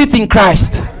 I sit in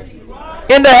Christ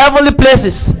in the heavenly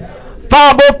places,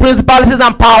 far above principalities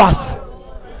and powers.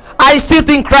 I sit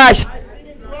in Christ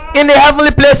in the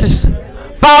heavenly places,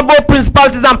 far above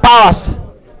principalities and powers.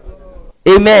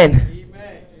 Amen.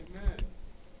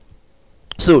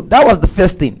 So that was the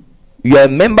first thing. You are a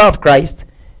member of Christ.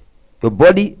 Your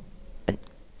body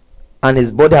and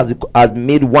his body has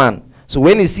made one. So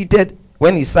when he's seated,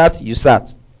 when he sat, you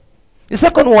sat. The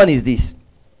second one is this: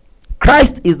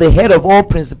 Christ is the head of all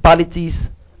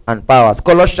principalities and powers.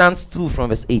 Colossians 2 from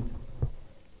verse 8.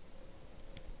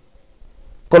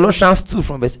 Colossians 2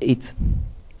 from verse 8. It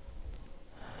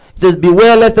says,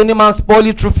 beware lest any man spoil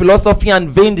you through philosophy and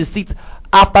vain deceit,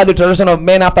 after the tradition of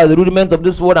men, after the rudiments of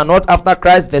this world, and not after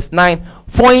Christ. Verse 9.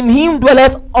 For in him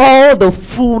dwelleth all the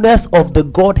fullness of the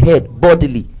Godhead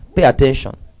bodily. Pay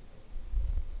attention.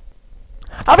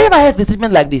 Have you ever heard a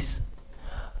statement like this?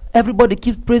 Everybody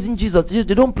keeps praising Jesus. They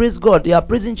don't praise God. They are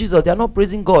praising Jesus. They are not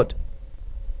praising God.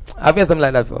 Have you heard something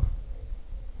like that before?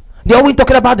 They are always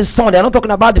talking about the Son. They are not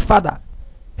talking about the Father.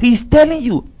 He is telling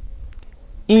you,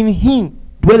 in him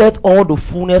dwelleth all the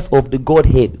fullness of the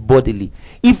Godhead bodily.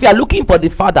 If you are looking for the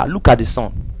Father, look at the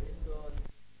Son.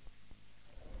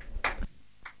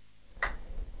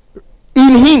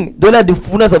 In him dwelleth the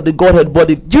fullness of the Godhead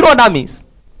bodily. Do you know what that means?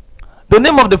 The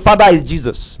name of the Father is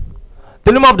Jesus.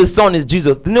 The name of the Son is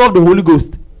Jesus. The name of the Holy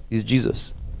Ghost is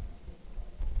Jesus.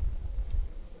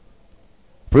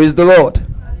 Praise the Lord.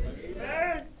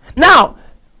 Amen. Now,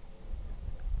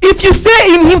 if you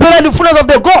say in him dwelleth the fullness of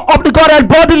the Godhead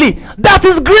bodily, that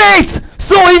is great.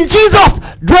 So in Jesus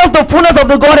dwells the fullness of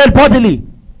the Godhead bodily.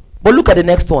 But look at the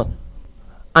next one.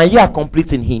 And you are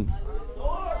complete in him.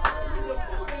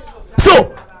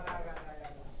 So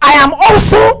I am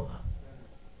also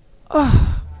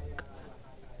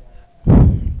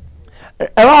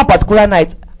around a particular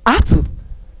night, I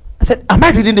said, am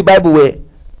I reading the Bible where?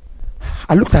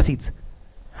 I looked at it.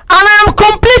 And I am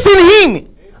complete in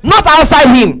him, not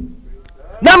outside him.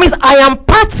 That means I am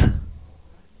part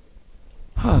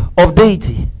of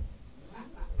deity.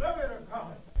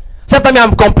 Say to me, I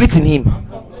am complete in him,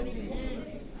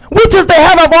 which is the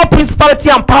head of all principality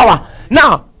and power.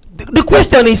 Now, the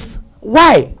question is,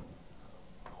 why?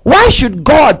 Why should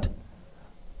God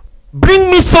bring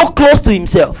me so close to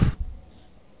himself?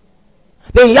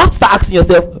 Then you have to start asking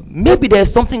yourself, maybe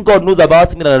there's something God knows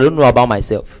about me that I don't know about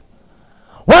myself.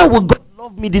 Why would God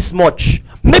love me this much?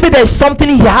 Maybe there's something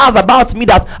he has about me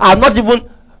that I have not even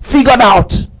figured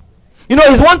out. You know,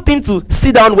 it's one thing to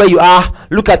sit down where you are,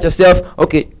 look at yourself.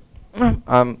 Okay,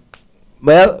 well,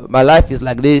 my life is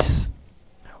like this.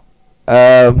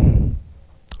 I'm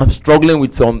struggling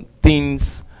with some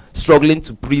things, struggling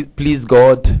to please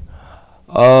God.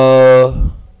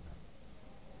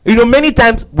 You know, many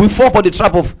times we fall for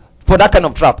that kind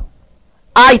of trap.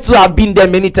 I too have been there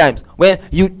many times when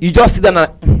you just sit down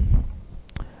and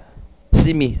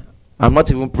see me. I'm not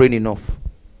even praying enough.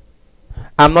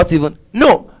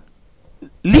 No.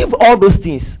 Leave all those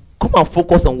things. Come and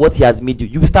focus on what he has made you.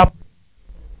 You will start.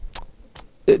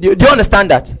 Do you understand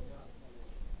that?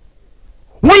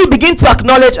 When you begin to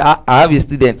acknowledge, I have a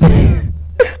student.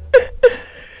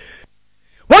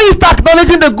 When you start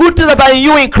acknowledging the good things that are in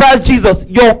you in Christ Jesus,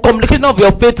 your communication of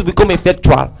your faith will become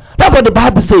effectual. That's what the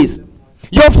Bible says.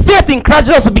 Your faith in Christ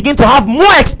Jesus will begin to have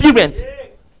more experience.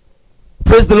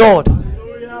 Praise the Lord.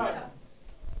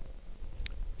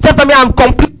 Say to me, I'm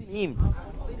complete in him.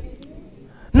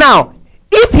 Now,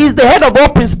 if he's the head of all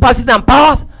principalities and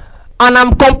powers, and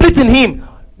I'm complete in him,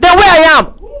 then where I am?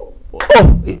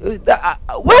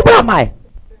 Where am I?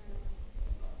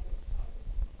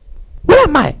 Where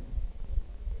am I?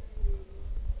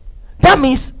 That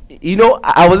means, you know,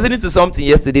 I was listening to something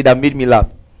yesterday that made me laugh.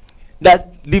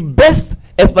 That the best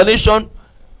explanation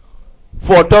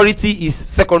for authority is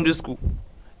secondary school,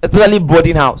 especially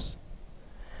boarding house.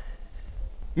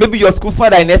 Maybe your school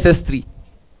father in SS3.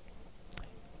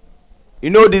 You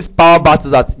know these power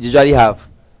battles that you usually have.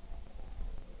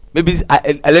 Maybe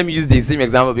let me use the same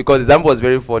example because the example was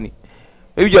very funny.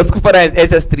 Maybe your school father in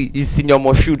SS3 is Senior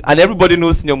Moshood, and everybody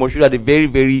knows Senior Moshood are a very,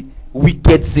 very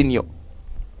wicked senior.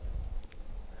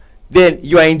 Then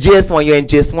you are in JS1, you are in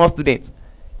JS1 student.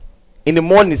 In the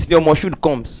morning, Senior Moshood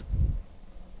comes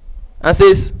and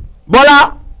says,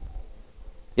 Bola,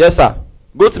 yes sir,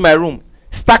 go to my room,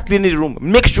 start cleaning the room,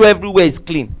 make sure everywhere is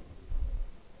clean.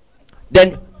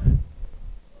 Then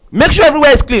make sure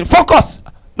everywhere is clean, focus,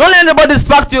 don't let anybody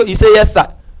distract you. You say yes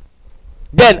sir.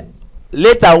 Then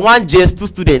later one JS2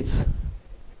 student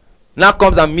now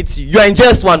comes and meets you. You are in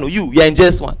JS1, you are in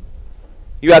JS1,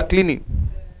 you are cleaning.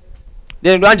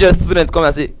 Then one just student come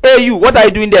and say, "Hey, you, what are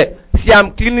you doing there?" See,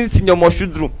 I'm cleaning Senior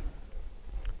Moshood's room.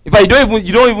 In fact,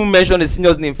 you don't even mention the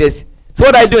senior's name first. So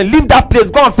what are you doing? Leave that place.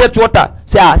 Go and fetch water.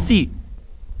 Say, see,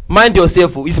 mind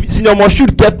yourself. Senior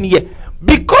Moshood kept me here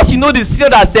because you know the senior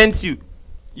that sent you.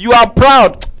 You are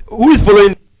proud. Who is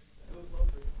following?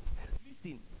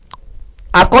 Listen.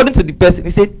 According to the person,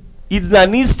 he said, it's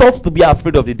an insult to be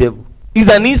afraid of the devil.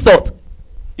 It's an insult.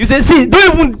 You say, see,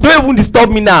 don't even disturb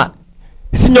me now.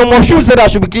 Senior Moshood said I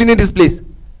should be cleaning this place.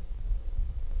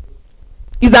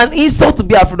 It's an insult to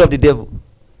be afraid of the devil.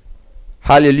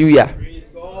 Hallelujah. Praise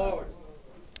God.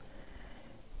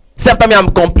 Except me,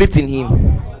 I'm complete in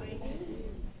him.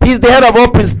 He's the head of all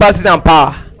principalities and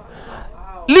power.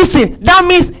 Listen, that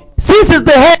means since he's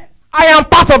the head, I am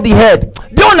part of the head.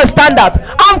 Do you understand that?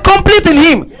 I'm complete in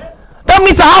him. That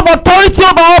means I have authority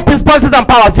over all principalities and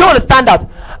powers. Do you understand that?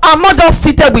 I'm not just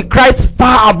seated with Christ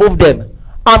far above them.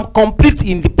 I'm complete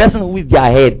in the person who is their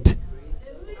head.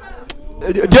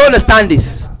 Do you understand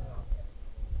this?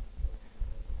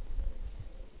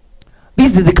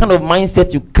 This is the kind of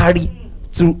mindset you carry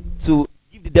to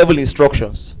give the devil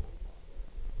instructions.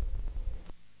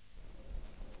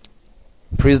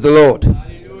 Praise the Lord.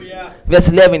 Hallelujah. Verse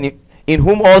 11, in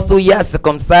whom also ye are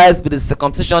circumcised with the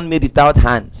circumcision made without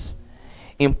hands,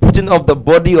 in putting off the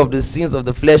body of the sins of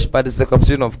the flesh by the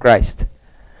circumcision of Christ.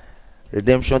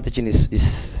 Redemption teaching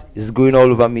is going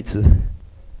all over me too.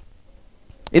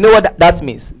 You know what that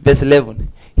means? Verse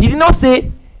 11. He did not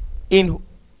say, in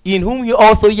whom you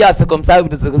also ye are circumcised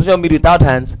with the circumcision made without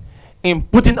hands, in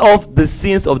putting off the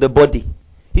sins of the body.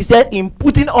 He said, in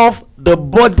putting off the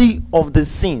body of the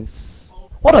sins.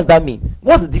 What does that mean?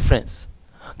 What's the difference?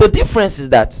 The difference is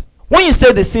that when you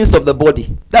say the sins of the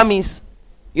body, that means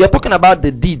you are talking about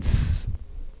the deeds.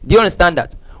 Do you understand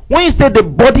that? When you say the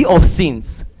body of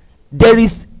sins, there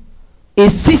is a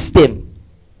system,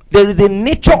 there is a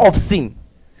nature of sin,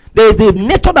 there is a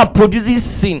nature that produces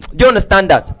sin. Do you understand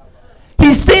that?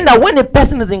 He's saying that when a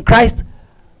person is in Christ,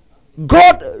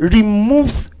 God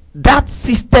removes that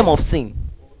system of sin.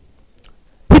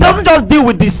 He doesn't just deal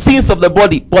with the sins of the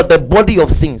body, but the body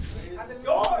of sins.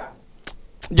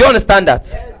 Do you understand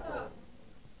that?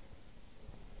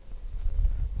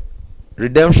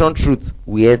 Redemption truth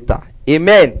we enter.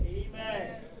 Amen.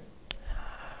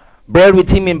 Buried with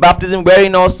him in baptism,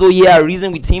 wherein also ye are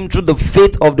risen with him through the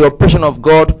faith of the operation of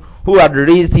God, who had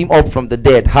raised him up from the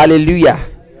dead. Hallelujah.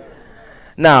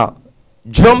 Now,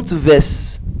 jump to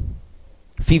verse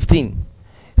 15.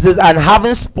 It says, and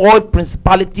having spoiled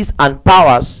principalities and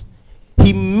powers,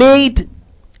 he made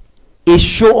a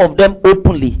show of them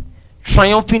openly,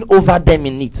 triumphing over them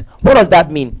in it. What does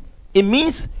that mean? It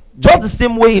means just the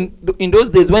same way in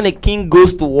those days when a king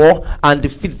goes to war and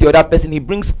defeats the other person, he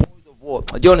brings spoils of war.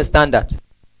 Do you understand that?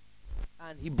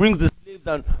 And he brings the slaves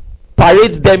and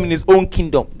parades them in his own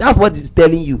kingdom. That's what he's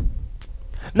telling you.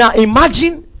 Now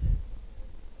imagine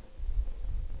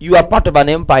you are part of an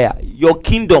empire. Your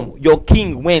kingdom, your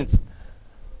king went,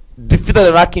 defeated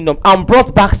another kingdom, and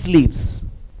brought back slaves.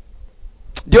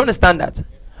 Do you understand that?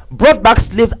 Brought back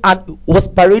slaves and was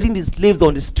parading the slaves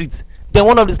on the streets. Then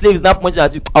one of the slaves now pointed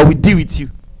at you, I will deal with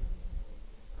you.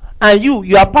 And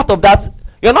you are part of that.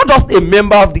 You're not just a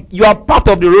member of you are part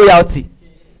of the royalty.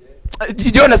 Do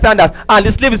you understand that? And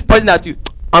the slave is pointing at you,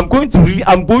 I'm going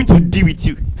to deal with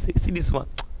you. See this one.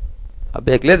 I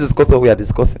beg, let's discuss what we are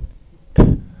discussing.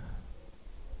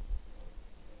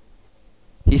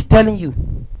 He's telling you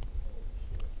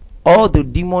all the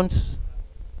demons,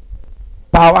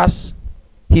 powers,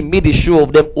 he made a show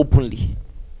of them openly.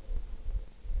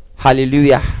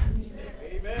 Hallelujah.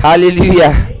 Amen.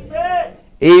 Hallelujah.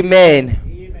 Amen.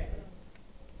 Amen.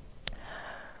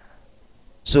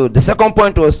 So the second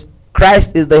point was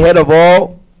Christ is the head of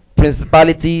all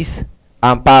principalities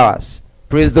and powers.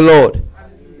 Praise the Lord.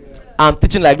 Hallelujah. I'm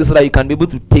teaching like this so that you can be able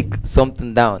to take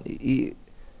something down.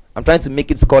 I'm trying to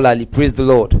make it scholarly. Praise the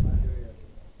Lord.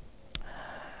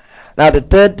 Now the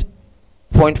third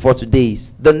point for today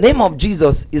is the name of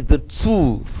Jesus is the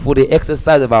tool for the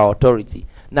exercise of our authority.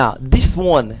 Now this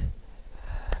one,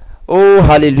 oh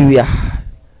hallelujah,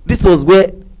 this was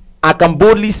where I can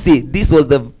boldly say this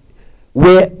was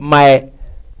where my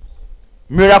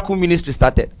miracle ministry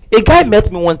started. A guy met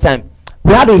me one time.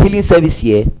 We had a healing service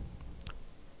here,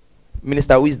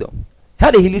 Minister Wisdom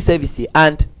had a healing service here,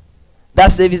 and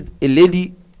that service, a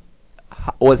lady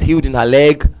was healed in her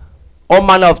leg, all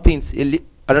manner of things.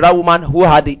 Another woman who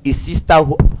had a sister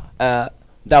who that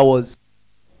was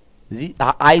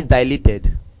her eyes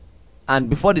dilated, and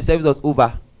before the service was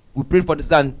over, we prayed for the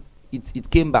son. It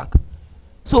came back.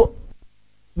 So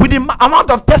with the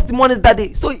amount of testimonies that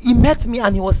day, so he met me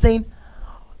and he was saying,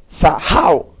 sir,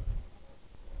 how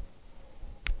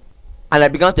And I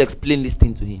began to explain this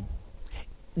thing to him.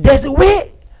 There's a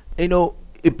way,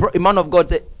 a man of God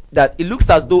said that it looks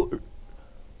as though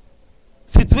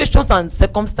situations and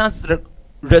circumstances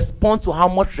respond to how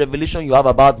much revelation you have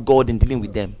about God in dealing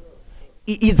with them.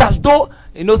 It's as though,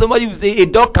 somebody will say a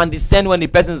dog can discern when a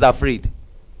person is afraid.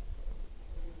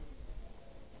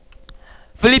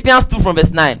 Philippians 2 from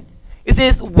verse 9. It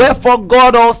says, wherefore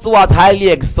God also hath highly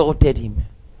exalted him.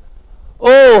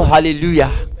 Oh,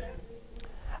 hallelujah.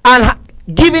 And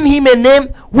giving him a name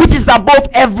which is above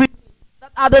every,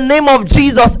 that at the name of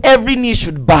Jesus every knee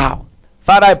should bow.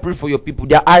 Father, I pray for your people,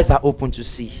 their eyes are open to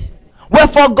see.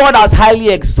 Wherefore God has highly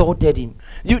exalted him.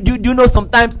 Do you know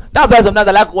sometimes, that's why sometimes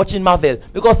I like watching Marvel,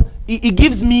 because it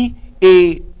gives me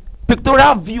a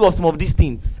pictorial view of some of these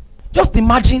things. Just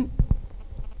imagine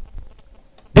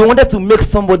they wanted to make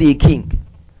somebody a king.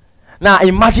 Now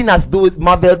imagine as though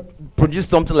Marvel produced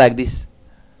something like this.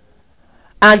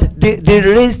 And they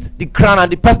raised the crown,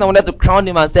 and the person that wanted to crown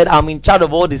him and said, I'm in charge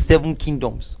of all the 7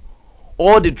 kingdoms,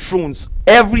 all the thrones,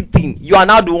 everything. You are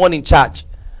now the one in charge.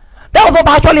 That was what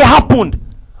actually happened.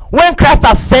 When Christ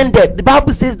ascended, the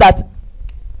Bible says that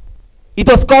it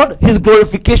was called his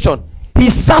glorification. He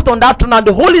sat on that throne and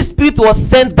the Holy Spirit was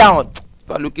sent down.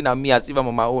 You are looking at me as if I'm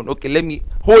on my own. Okay, let me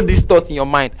hold this thought in your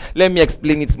mind. Let me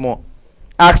explain it more.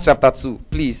 Acts chapter 2,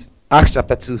 please. Acts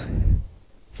chapter 2.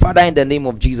 Father, in the name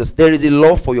of Jesus, there is a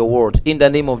love for your word. In the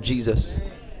name of Jesus.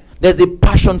 There's a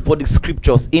passion for the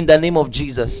scriptures. In the name of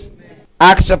Jesus.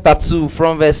 Acts chapter 2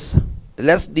 from verse,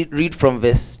 let's read from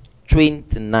verse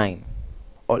 29.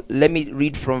 Or let me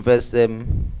read from verse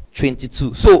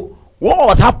 22. So what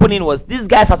was happening was these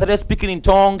guys had started speaking in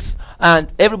tongues,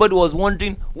 and everybody was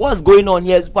wondering what's going on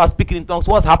here. People are speaking in tongues,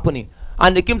 what's happening?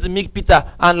 And they came to meet Peter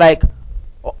and like,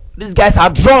 oh, these guys are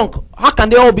drunk, how can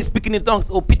they all be speaking in tongues?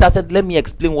 Oh, Peter said, let me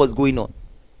explain what's going on.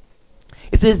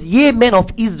 It says, ye men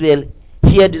of Israel,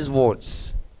 hear these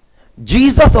words.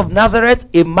 Jesus of Nazareth,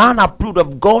 a man approved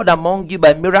of God among you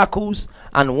by miracles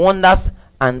and wonders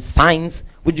and signs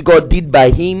which God did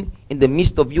by him in the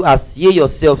midst of you, as ye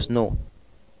yourselves know.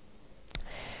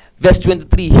 Verse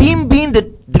 23, him being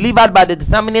delivered by the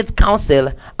determinate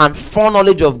counsel and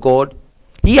foreknowledge of God,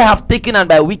 ye have taken and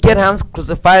by wicked hands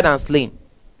crucified and slain,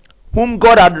 whom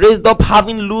God had raised up,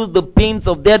 having loosed the pains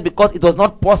of death, because it was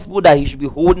not possible that he should be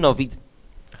holden of it.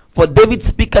 For David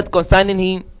speaketh concerning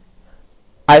him,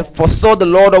 I foresaw the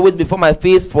Lord always before my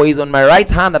face, for he is on my right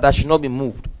hand, that I should not be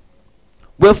moved.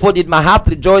 Wherefore did my heart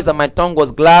rejoice, and my tongue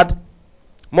was glad.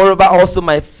 Moreover also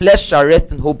my flesh shall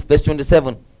rest in hope. Verse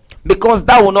 27. Because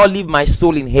thou wilt not leave my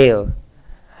soul in hell,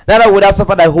 neither would I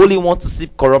suffer thy Holy One to see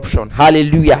corruption.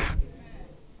 Hallelujah.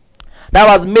 Thou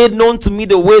hast made known to me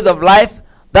the ways of life.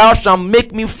 Thou shalt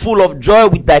make me full of joy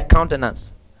with thy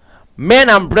countenance. Men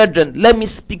and brethren, let me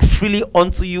speak freely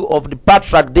unto you of the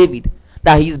patriarch David,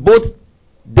 that he is both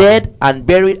dead and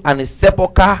buried, and his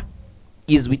sepulchre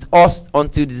is with us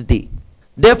until this day.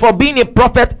 Therefore, being a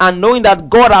prophet, and knowing that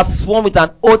God has sworn with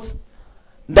an oath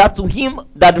that to him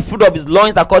that the fruit of his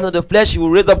loins according to the flesh he will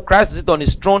raise up Christ to sit on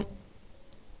his throne,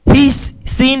 he,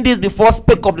 seeing this before,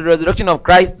 spake of the resurrection of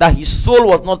Christ, that his soul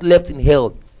was not left in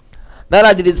hell,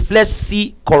 neither did his flesh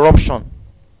see corruption.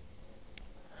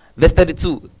 Verse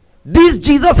 32. This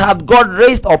Jesus had God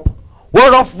raised up,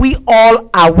 whereof we all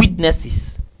are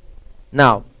witnesses.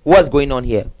 Now, what's going on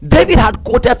here? David had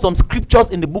quoted some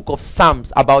scriptures in the book of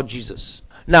Psalms about Jesus.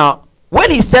 Now,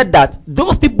 when he said that,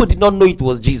 those people did not know it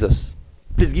was Jesus.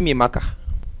 Please give me a marker.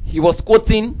 He was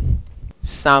quoting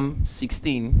Psalm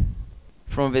 16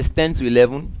 from verse 10 to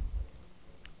 11.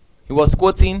 He was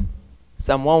quoting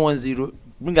Psalm 110.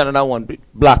 Bring another one,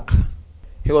 black.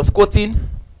 He was quoting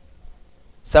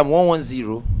Psalm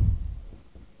 110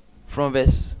 from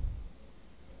verse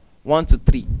 1 to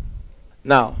 3.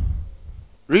 Now,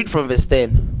 read from verse 10.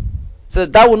 It says,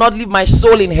 thou will not leave my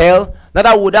soul in hell,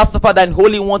 neither would thou suffer thine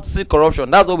Holy One to see corruption.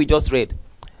 That's what we just read.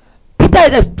 Peter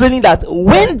is explaining that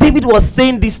when David was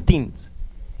saying these things,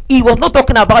 he was not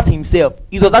talking about himself.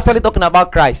 He was actually talking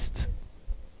about Christ.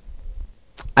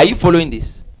 Are you following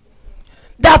this?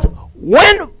 That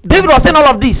when David was saying all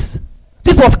of this,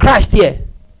 this was Christ here.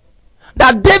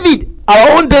 That David,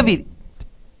 our own David,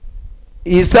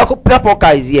 his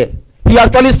sepulchre is here. He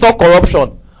actually saw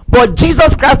corruption. But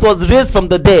Jesus Christ was raised from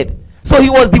the dead. So he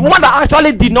was the one that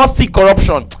actually did not see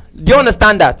corruption. Do you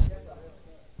understand that?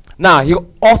 Now, he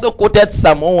also quoted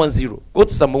Psalm 110. Go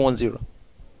to Psalm 110.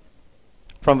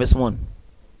 From verse 1.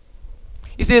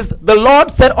 He says, the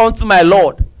Lord said unto my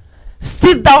Lord,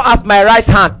 sit thou at my right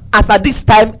hand, as at this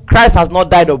time Christ has not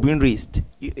died or been raised.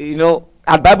 You know,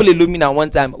 at Bible Illumina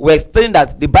one time, we're explaining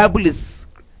that the Bible is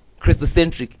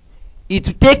Christocentric. It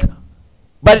will take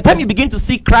by the time you begin to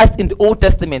see Christ in the Old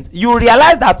Testament, you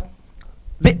realize that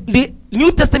the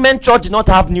New Testament church did not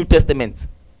have New Testament.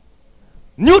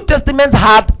 New Testament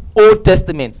had Old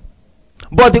Testament.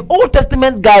 But the Old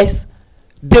Testament guys,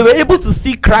 they were able to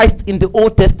see Christ in the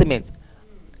Old Testament.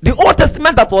 The Old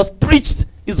Testament that was preached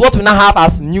is what we now have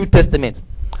as New Testament.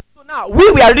 So now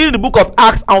we are reading the book of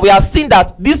Acts, and we have seen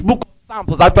that this book of Psalms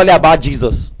was actually about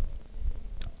Jesus.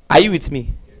 Are you with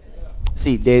me?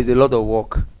 See, there is a lot of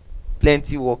work.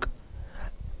 Plenty work.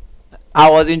 I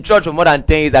was in church for more than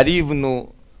 10 years. I didn't even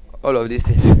know all of these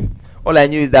things. All I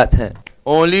knew is that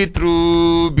only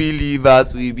true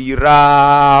believers will be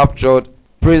raptured.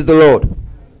 Praise the Lord.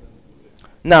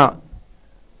 Now,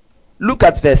 look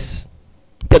at verse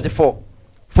 34.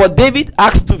 For David,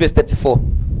 Acts 2 verse 34.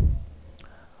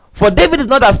 For David is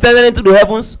not ascended into the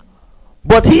heavens,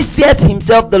 but he said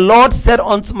himself, the Lord said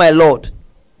unto my Lord,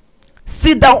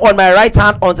 sit down on my right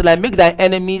hand until I make thy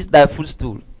enemies thy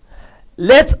footstool.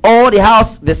 Let all the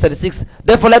house, verse 36,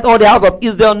 therefore let all the house of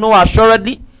Israel know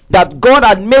assuredly that God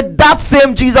had made that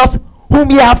same Jesus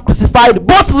whom ye have crucified,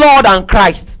 both Lord and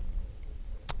Christ.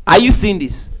 Are you seeing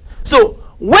this? So,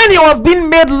 when he was being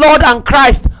made Lord and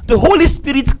Christ, the Holy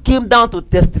Spirit came down to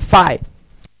testify.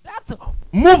 That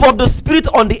move of the Spirit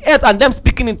on the earth and them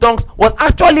speaking in tongues was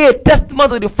actually a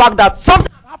testament to the fact that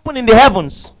something happened in the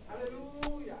heavens.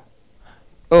 Hallelujah.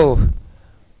 Oh,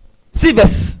 see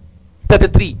verse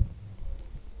 33.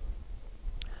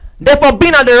 Therefore,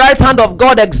 being at the right hand of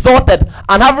God exalted,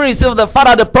 and having received of the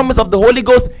Father the promise of the Holy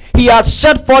Ghost, he had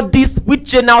shed forth this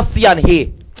which ye now see and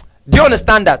hear. Do you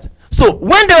understand that? So,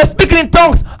 when they were speaking in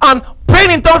tongues and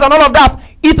praying in tongues and all of that,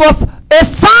 it was a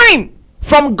sign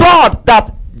from God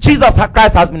that Jesus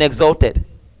Christ has been exalted.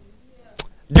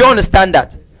 Do you understand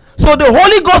that? So, the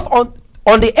Holy Ghost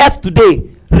on the earth today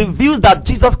reveals that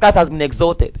Jesus Christ has been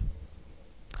exalted.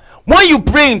 When you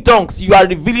pray in tongues, you are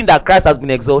revealing that Christ has been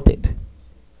exalted.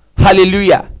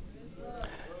 Hallelujah.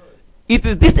 It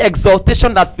is this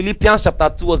exaltation that Philippians chapter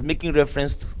 2 was making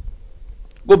reference to.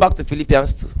 Go back to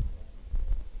Philippians 2.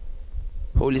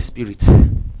 Holy Spirit.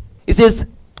 It says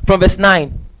from verse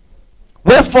 9,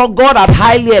 wherefore God had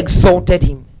highly exalted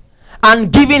him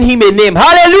and given him a name.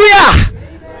 Hallelujah.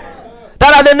 Amen.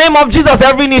 That at the name of Jesus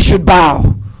every knee should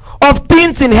bow, of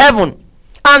things in heaven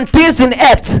and things in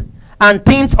earth and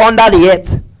things under the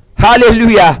earth.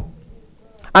 Hallelujah.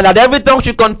 And that every tongue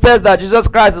should confess that Jesus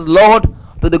Christ is Lord,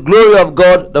 to the glory of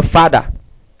God the Father.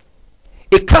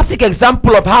 A classic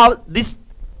example of how this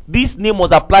name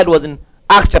was applied was in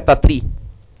Acts chapter 3.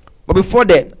 But before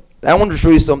that, I want to show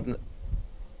you something.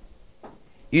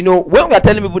 You know, when we are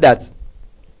telling people that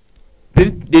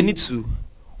they need to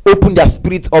open their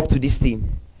spirits up to this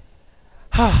thing.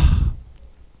 Acts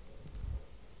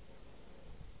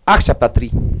chapter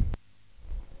 3.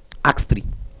 Acts 3.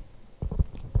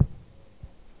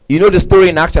 You know the story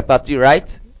in Acts chapter 3,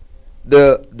 right?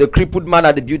 The crippled man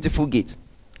at the beautiful gate.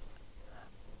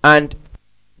 And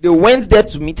they went there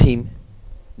to meet him.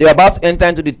 They were about to enter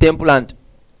into the temple and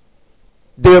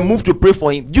they were moved to pray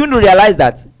for him. Do you realize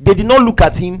that they did not look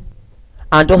at him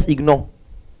and just ignore?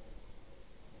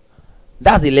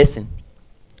 That's a lesson.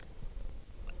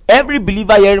 Every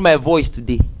believer hearing my voice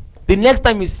today, the next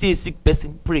time you see a sick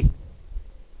person, pray.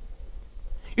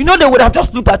 You know, they would have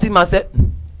just looked at him and said,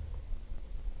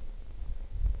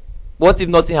 what if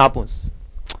nothing happens?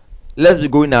 Let's be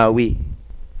going our way.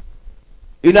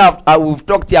 You know, we've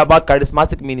talked here about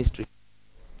charismatic ministry.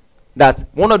 That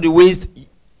one of the ways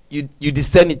you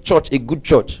discern a church, a good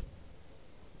church,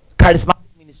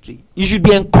 charismatic ministry. You should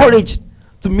be encouraged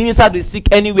to minister to the sick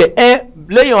anywhere.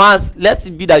 Lay your hands. Let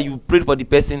it be that you prayed for the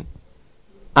person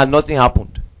and nothing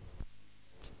happened.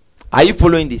 Are you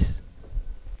following this?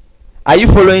 Are you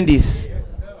following this?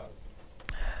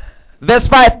 Verse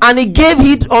 5, and he gave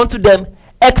heed unto them,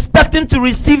 expecting to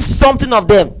receive something of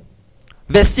them.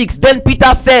 Verse 6, then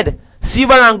Peter said,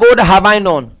 silver and gold have I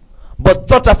none, but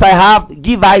such as I have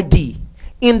give I thee.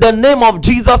 In the name of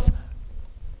Jesus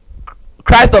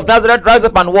Christ of Nazareth, rise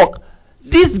up and walk.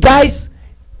 These guys,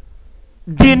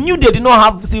 they knew they did not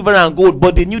have silver and gold,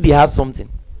 but they knew they had something.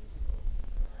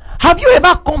 Have you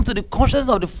ever come to the consciousness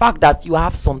of the fact that you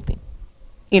have something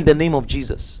in the name of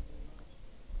Jesus?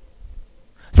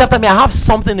 Say after me, I have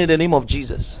something in the name of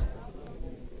Jesus.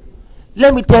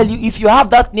 Let me tell you, if you have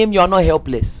that name, you are not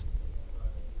helpless.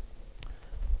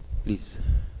 Please.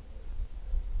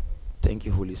 Thank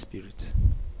you, Holy Spirit.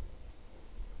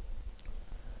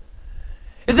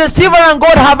 It says, silver and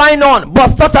gold have I none, but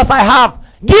such as I have,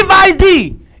 give I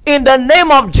thee. In the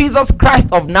name of Jesus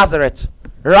Christ of Nazareth,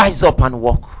 rise up and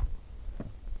walk.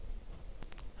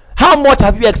 How much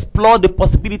have you explored the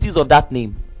possibilities of that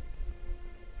name?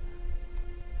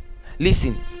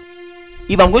 Listen,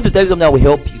 if I'm going to tell you something that will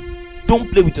help you,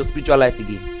 don't play with your spiritual life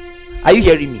again. Are you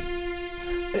hearing me?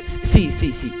 See.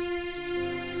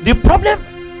 The problem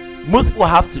most people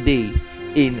have today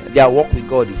in their walk with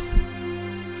God is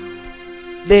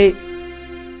they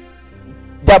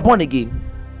are born again,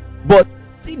 but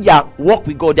see their walk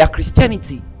with God, their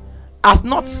Christianity is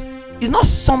not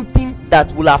something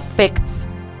that will affect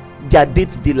their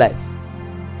day-to-day life.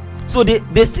 So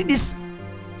they see this,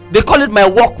 they call it my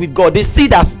walk with God. They see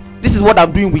it as this is what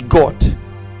I'm doing with God.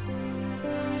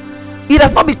 It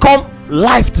has not become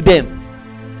life to them.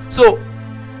 So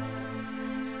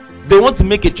they want to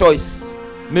make a choice,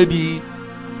 maybe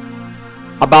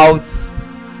about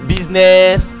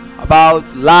business,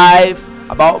 about life,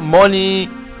 about money,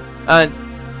 and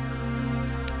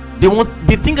they're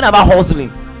thinking about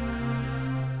hustling.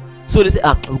 So they say,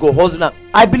 we go hustle now.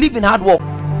 I believe in hard work.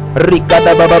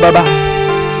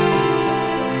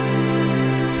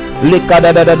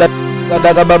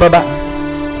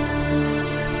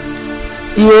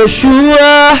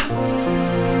 Yeshua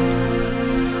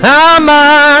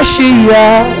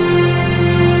Hamashiach,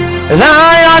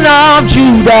 Lion of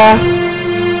Judah,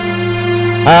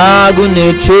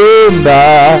 Agune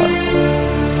Chamber.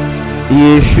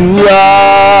 Yeshua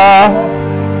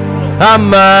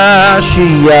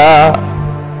Hamashiach,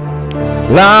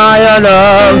 Lion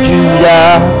of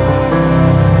Judah,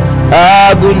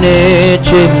 Agune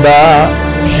Chamber.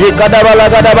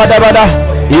 Shikadabalagada.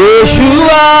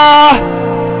 Yeshua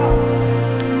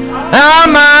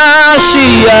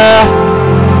Hamashiach,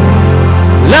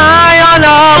 Lion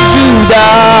of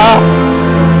Judah,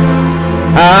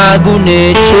 Agune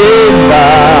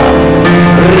Chamber.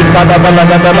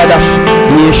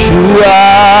 Yeshua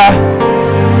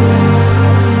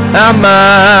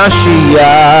Hamashiach,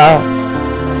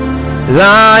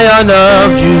 Lion of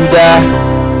Judah,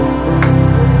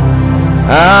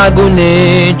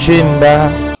 Agune Chamber.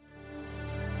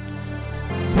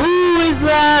 Who is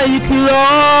like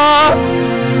Lord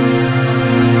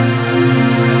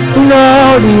in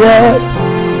all the earth?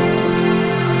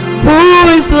 Who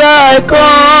is like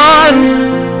unto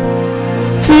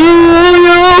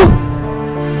you?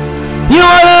 You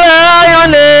are the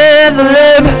Lion and the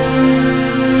Lamb,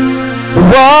 the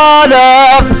Word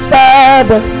of the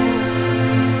Father.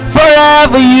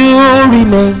 Forever you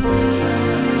remain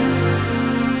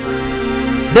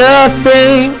the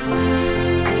same.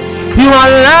 You are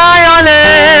Lion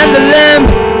and the Lamb,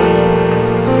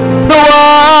 the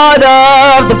Word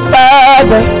of the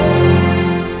Father.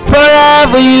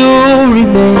 Forever you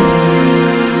remain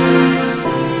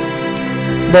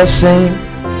the same.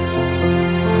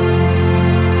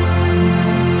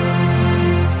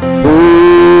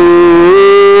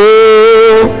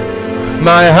 Oh,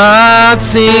 my heart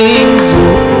sings.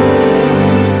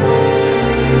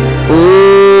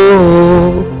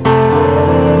 Oh,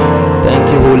 thank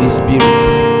you, Holy Spirit.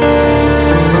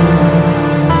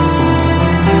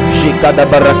 Shikada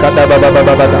barakada baba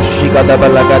baba shikada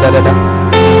balagada da.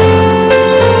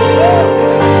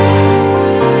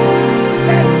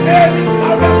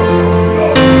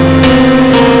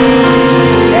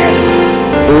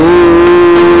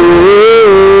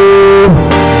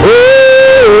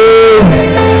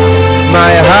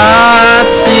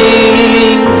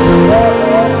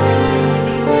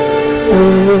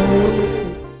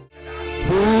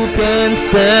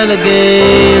 Stand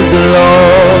against the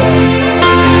Lord.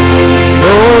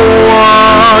 No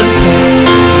one can.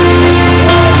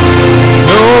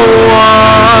 No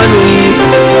one will.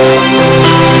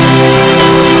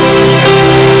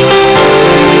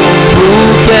 Who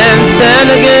can stand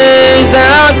against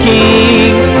our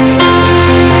King?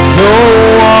 No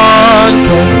one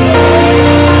can.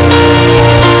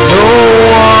 No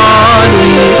one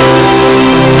will.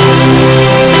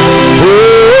 Oh,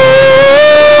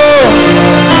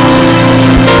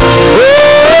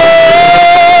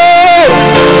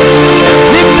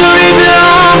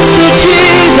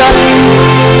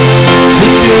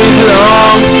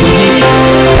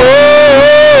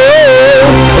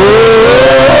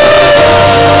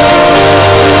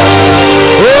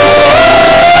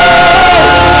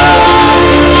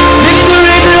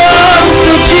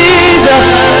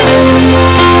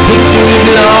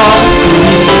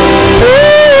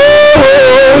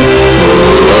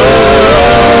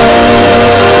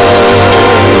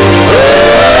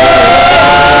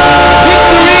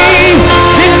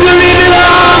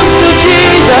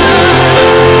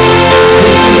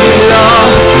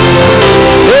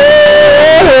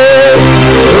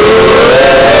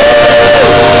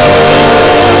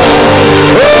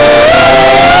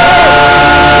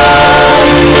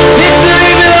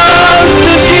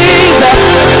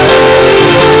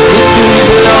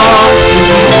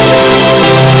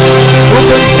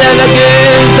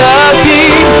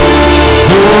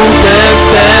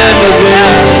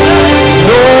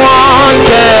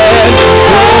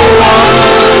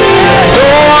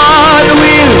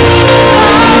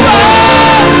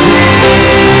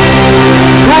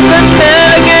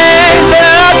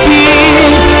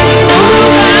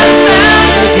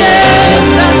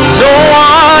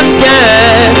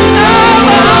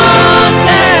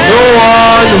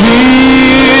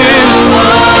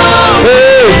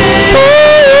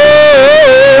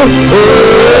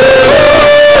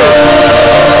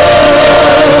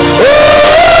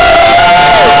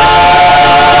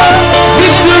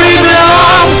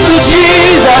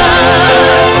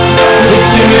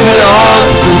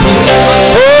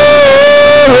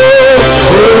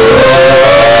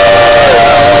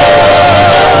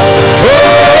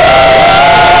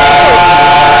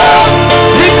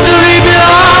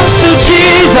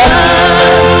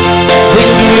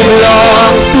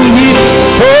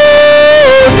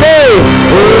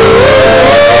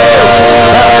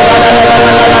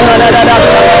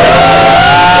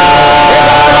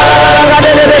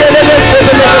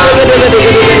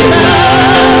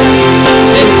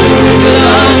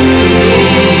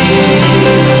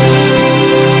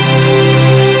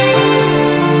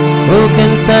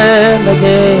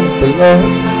 against the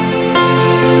Lord.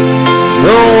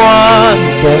 No one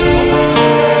can.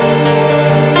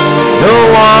 No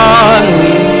one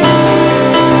will.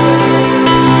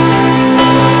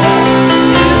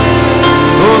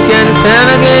 Who can stand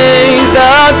against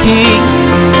the King?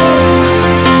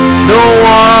 No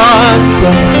one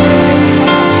can.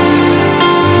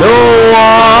 No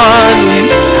one will.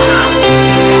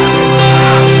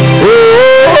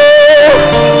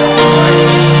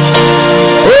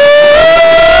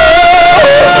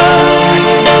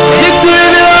 Victory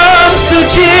belongs to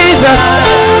Jesus.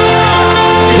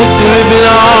 Victory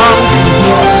belongs to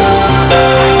Him.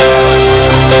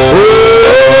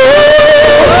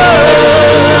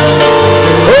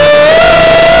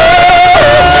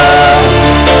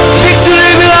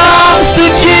 Victory belongs to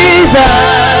Jesus.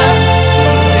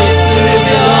 Victory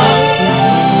belongs to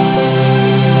Him.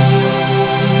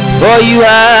 For you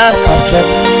have captured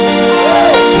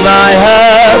my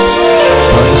heart,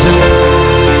 consumed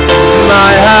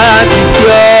my heart with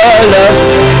your love.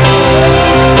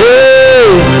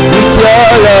 Hey, with your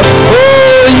love.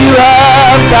 Oh, you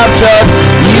have captured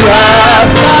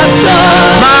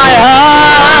my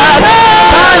heart,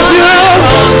 consumed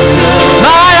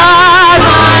my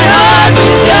heart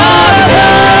with your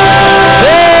love.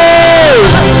 Hey,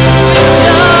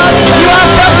 you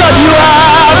have captured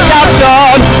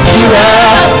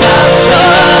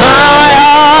my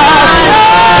heart,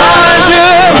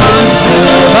 consumed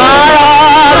my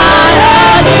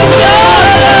heart with your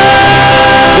love.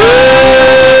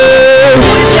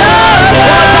 With your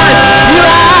love. You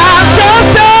have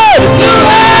captured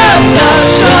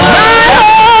my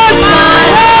heart,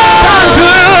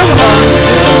 consumed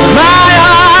my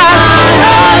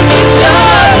heart with your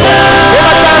love. One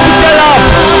more time, with your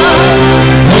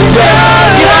love. With your love.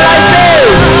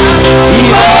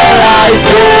 All I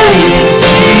say is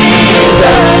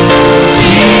Jesus,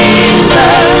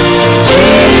 Jesus,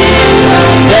 Jesus.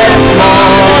 That's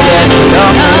more than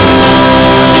enough.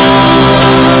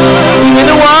 You mean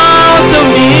the world to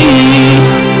me.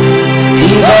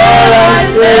 If all I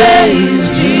say is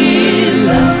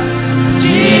Jesus,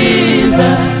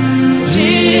 Jesus,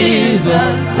 Jesus,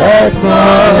 that's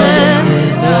more than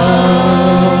enough.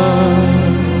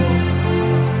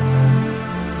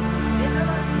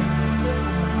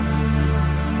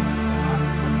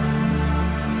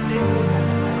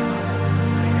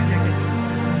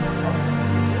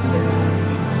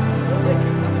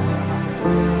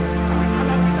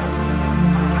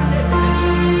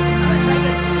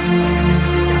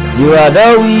 You are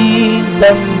the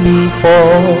wisdom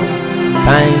before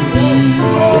time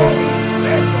began.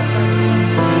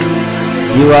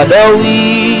 You are the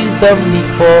wisdom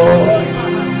before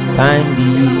time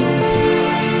began.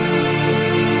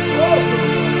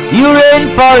 You reign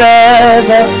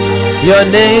forever. Your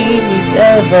name is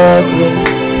evergreen.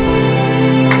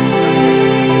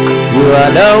 You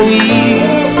are the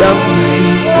wisdom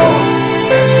before.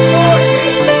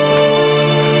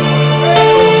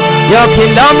 Your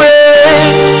kingdom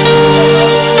reigns.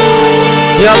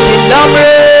 Your kingdom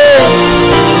reigns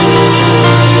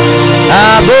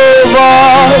above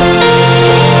all.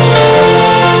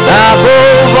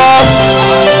 Above all.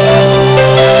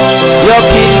 Your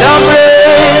kingdom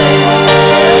reigns.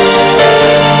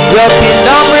 Your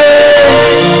kingdom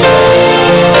reigns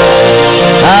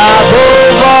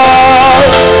above all.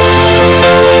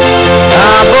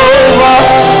 Above all.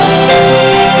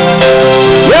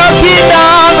 Your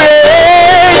kingdom reigns.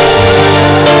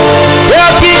 Your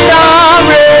kingdom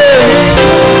reigns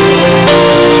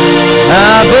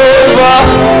above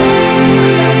all.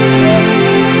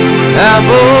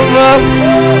 Above all.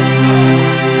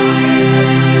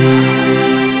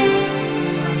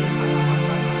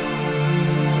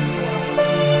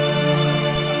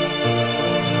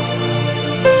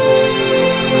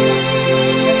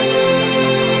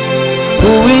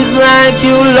 Who is like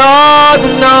you, Lord,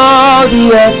 in all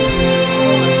the earth?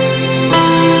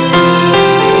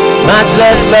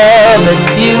 Matchless love and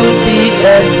beauty,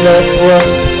 endless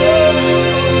worth.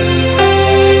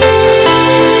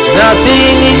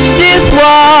 Nothing in this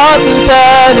world can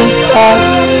satisfy.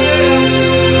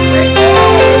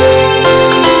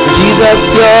 Jesus,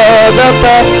 you're the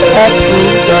perfect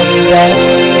wisdom God.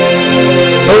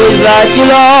 Who is like you,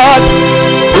 Lord?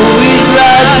 Who is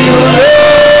like you,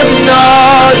 Lord, in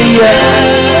all the earth?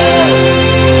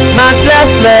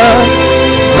 Matchless love,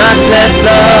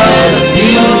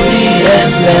 beauty,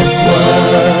 endless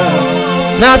world.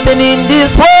 Nothing in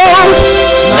this world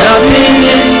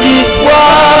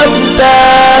can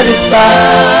satisfy.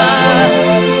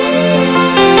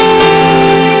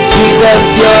 Jesus,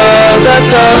 you're the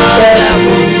perfect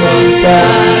wisdom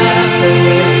God.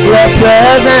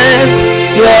 Represent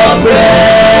Your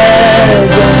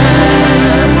presence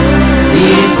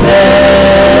is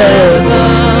heaven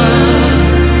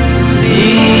to me.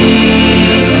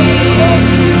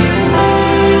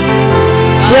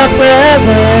 Your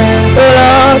presence, oh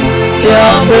Lord,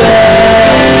 your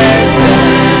presence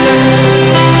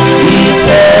is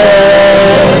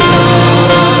heaven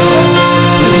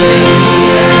to me.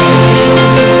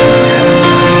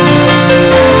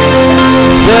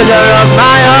 Treasure of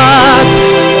my heart,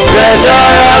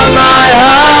 treasure of my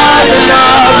heart and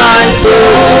of my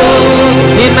soul.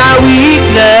 In my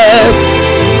weakness,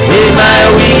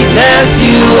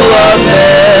 you are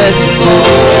merciful.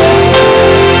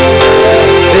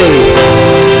 Hey.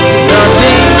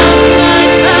 Nothing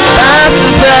past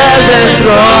the present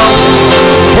wrong.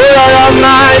 Holder of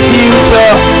my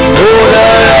future,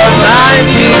 holder of my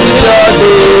future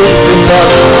days to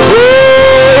come.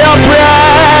 Oh, your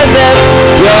presence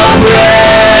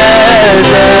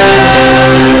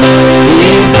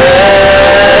is heaven to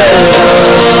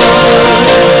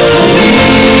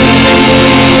me.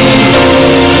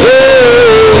 Oh,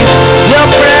 your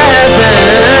presence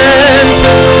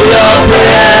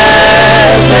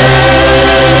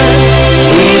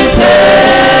is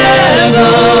heaven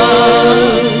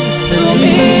to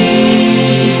me.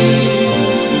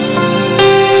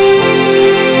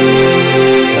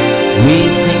 We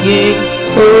singing,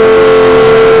 oh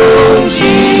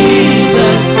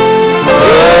Jesus,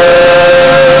 oh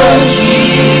Jesus,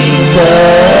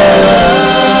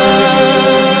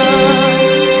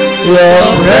 your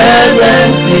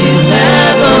presence is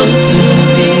heaven to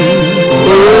me.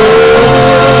 Oh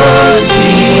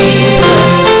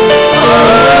Jesus, oh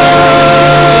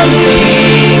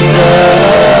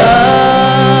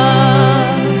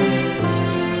Jesus,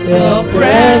 your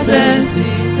presence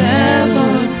is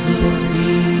heaven to me.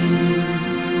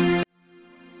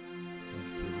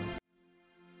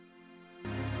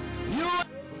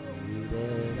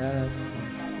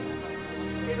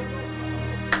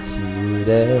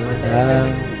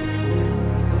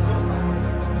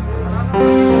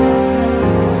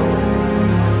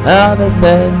 At the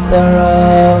center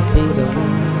of it all,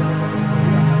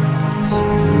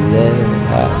 let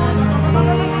us.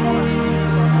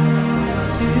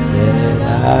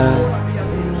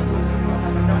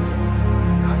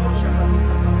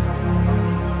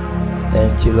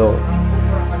 Thank you, Lord.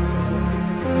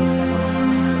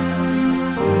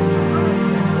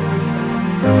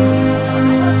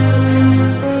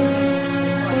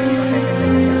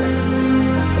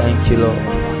 Thank you, Lord.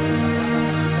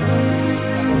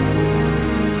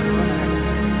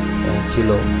 Thank you,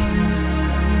 Lord.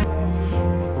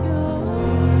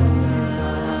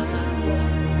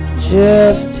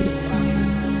 Justice.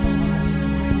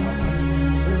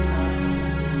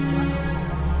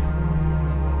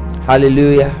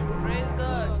 Hallelujah. Praise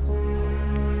God.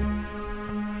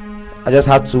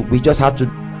 We just had to,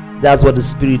 that's what the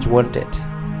Spirit wanted.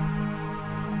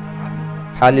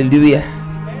 Hallelujah.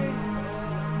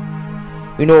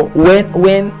 You know, when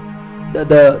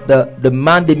the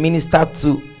man they ministered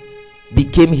to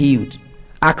became healed,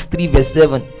 Acts 3 verse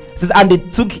 7 says, and they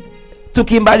took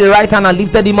him by the right hand and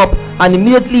lifted him up, and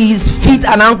immediately his feet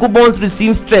and ankle bones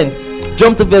received strength.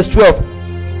 Jump to verse 12.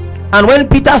 And when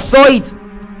Peter saw it,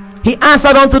 he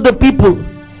answered unto the people,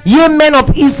 ye men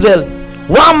of Israel,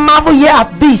 why marvel ye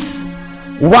at this?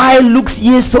 Why looks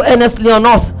ye so earnestly on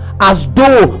us, as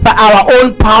though by our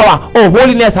own power or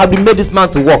holiness have we made this man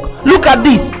to walk? Look at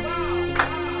this.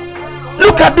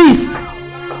 Look at this.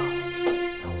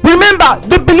 Remember,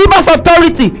 the believer's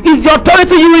authority is the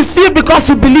authority you receive because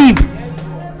you believe.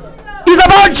 It's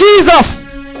about Jesus.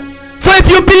 So if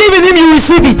you believe in him, you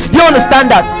receive it. Do you understand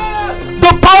that?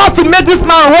 The power to make this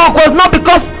man walk was not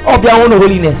because of their own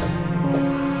holiness.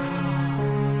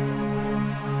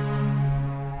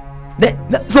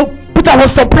 So Peter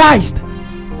was surprised.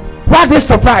 Why are they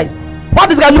surprised? Why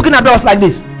is this guy looking at us like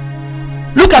this?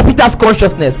 Look at Peter's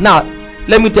consciousness. Now,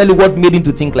 let me tell you what made him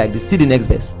to think like this. See the next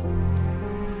verse.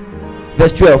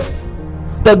 Verse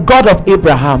 12. The God of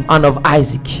Abraham and of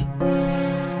Isaac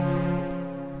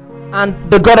and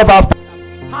the God of our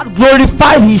fathers had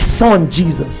glorified his son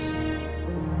Jesus.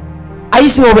 Are you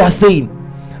seeing what we are saying?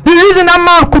 The reason that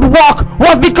man could walk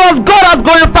was because God has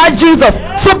glorified Jesus.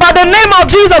 So by the name of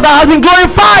Jesus that has been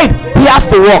glorified, he has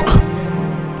to walk.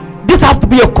 This has to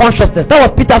be your consciousness. That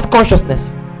was Peter's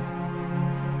consciousness.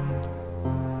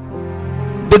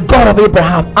 The God of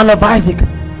Abraham and of Isaac,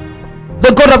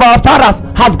 the God of our fathers,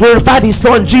 has glorified his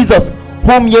son Jesus,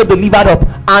 whom ye delivered up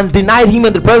and denied him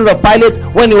in the presence of Pilate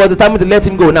when he was determined to let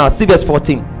him go. Now see verse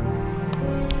 14.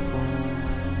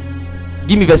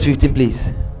 Give me verse 15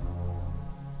 please.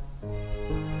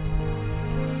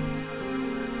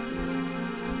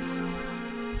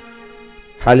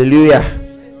 Hallelujah.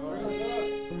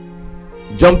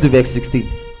 Jump to verse 16.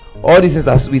 All these things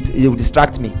are sweet, it will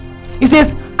distract me. He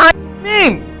says, and his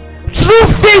name, true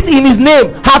faith in his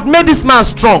name, hath made this man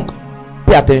strong.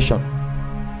 Pay attention.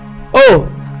 Oh,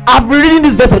 I've been reading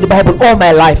this verse of the Bible all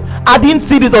my life. I didn't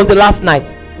see this until last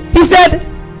night. He said,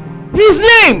 his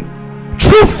name,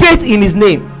 true faith in his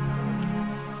name.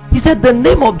 He said, the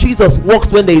name of Jesus works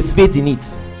when there is faith in it.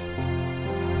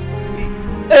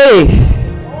 Hey.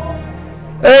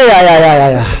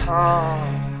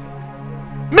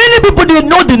 Many people, they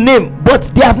know the name, but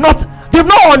they've not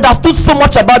understood so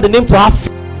much about the name to have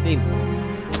faith in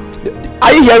the name.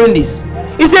 Are you hearing this?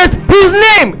 He says his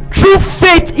name, true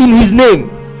faith in his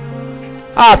name.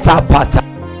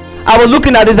 I was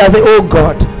looking at this and I said, oh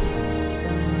God.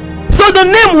 So the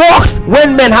name works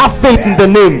when men have faith in the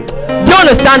name. Do you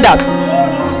understand that?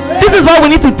 This is why we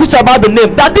need to teach about the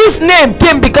name. That this name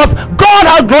came because God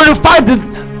has glorified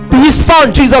his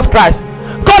son Jesus Christ.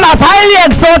 God has highly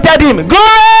exalted him.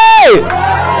 Glory!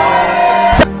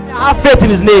 So have faith in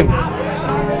his name.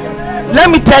 Let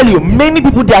me tell you, many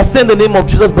people, they are saying the name of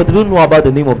Jesus, but they don't know about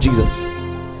the name of Jesus.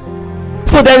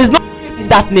 So there is no faith in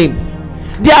that name.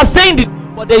 They are saying the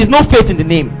name, but there is no faith in the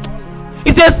name.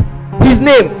 It says his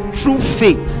name, true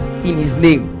faith in his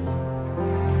name.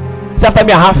 So after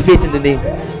me, I have faith in the name.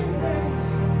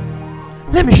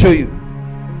 Let me show you.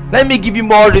 Let me give you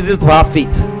more reasons to have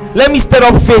faith. Let me stir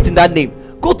up faith in that name.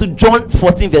 Go to John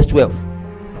 14 verse 12.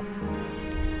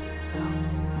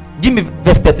 Give me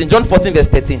verse 13. John 14 verse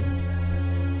 13.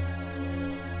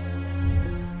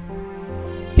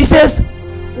 He says,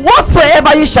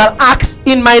 whatsoever you shall ask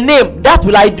in my name, that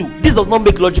will I do. This does not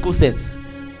make logical sense.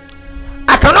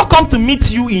 I cannot come to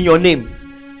meet you in your name.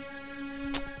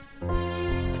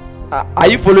 Are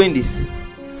you following this?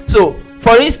 So,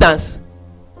 for instance,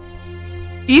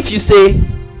 if you say,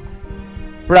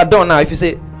 Brother, now if you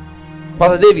say,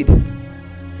 Pastor David,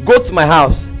 go to my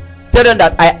house, tell them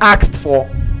that I asked for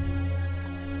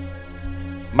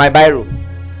my biro.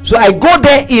 So I go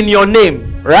there in your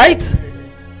name, right?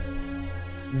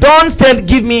 Don said,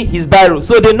 give me his biro.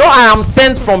 So they know I am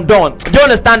sent from Don. Do you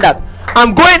understand that?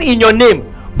 I'm going in your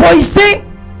name. But he's saying,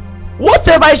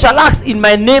 whatever you shall ask in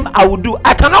my name, I will do.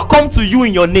 I cannot come to you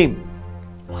in your name.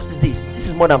 What is this? This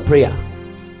is more than prayer.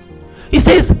 He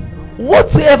says,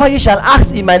 whatsoever you shall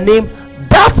ask in my name,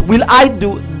 that will I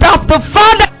do, that the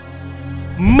Father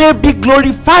may be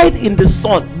glorified in the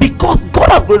Son. Because God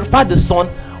has glorified the Son,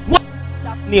 what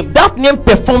that name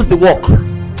performs the work.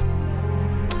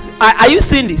 Are you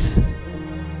seeing this?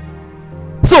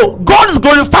 So God is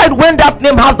glorified when that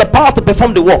name has the power to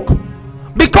perform the work.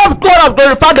 Because God has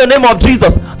glorified the name of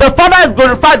Jesus, the Father is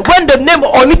glorified when the name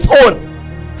on its own.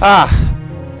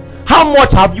 How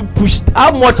much have you pushed?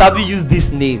 How much have you used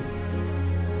this name?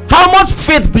 How much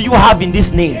faith do you have in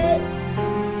this name?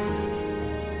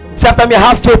 Say after me, I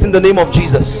have faith in the name of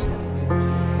Jesus.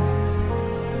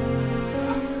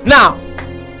 Now,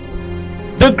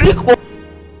 the Greek word,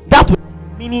 that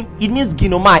meaning, it means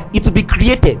ginomai, it will be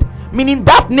created. Meaning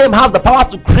that name has the power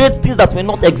to create things that were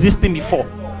not existing before.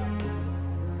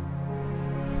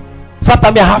 Say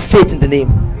after me, I have faith in the name.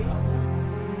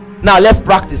 Now let's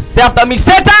practice. Say after me,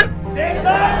 Satan,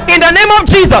 in the name of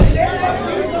Jesus,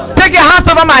 take your hands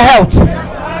over my health.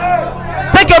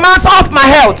 Take your hands off my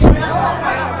health.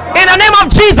 In the name of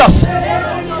Jesus,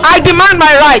 I demand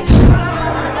my rights.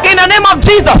 In the name of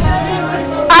Jesus,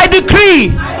 I decree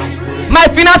my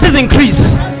finances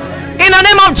increase. In the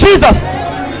name of Jesus,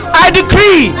 I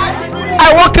decree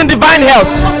I walk in divine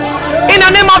health. In the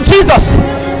name of Jesus,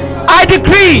 I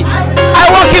decree I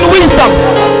walk in wisdom.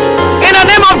 In the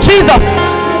name of Jesus,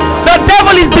 the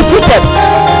devil is defeated.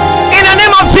 In the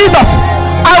name of Jesus,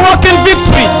 I walk in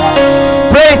victory.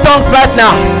 Pray in tongues right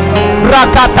now.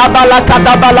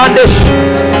 Rakatabalakadabalandesh.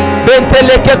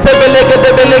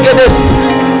 Benteleketebelegedebelegedis.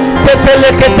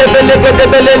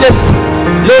 Tepeleketebelegedebelenes.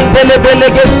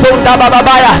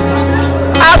 Lentelebelegesondabababaya.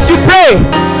 As you pray,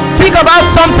 think about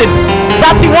something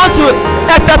that you want to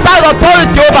exercise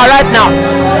authority over right now.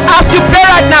 As you pray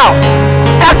right now,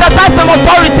 exercise some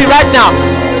authority right now.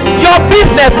 Your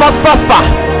business must prosper.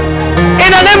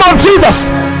 In the name of Jesus,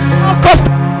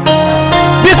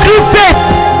 decree faith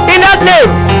in that name.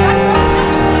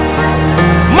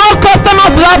 More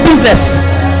customers to that business.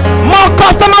 More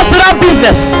customers to that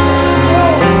business.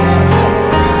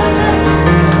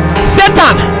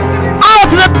 Satan, out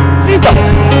in the name of Jesus.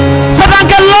 Satan,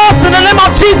 get lost in the name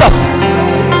of Jesus.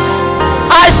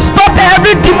 I stop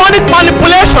every demonic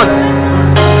manipulation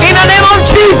in the name of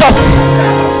Jesus.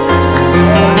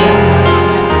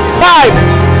 5.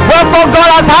 Wherefore God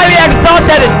has highly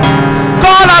exalted him.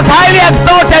 God has highly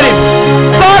exalted him.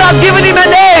 God has given him a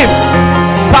name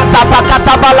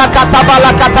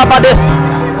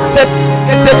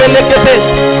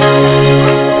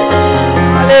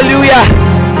Hallelujah.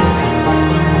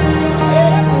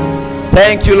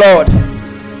 Thank you, Lord.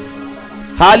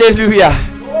 Hallelujah.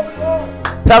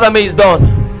 Tell them it's done.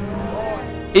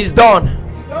 It's done.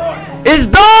 It's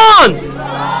done.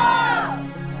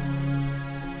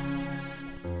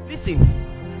 Listen.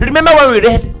 Remember when we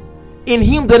read, in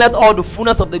him dwelleth all the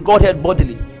fullness of the Godhead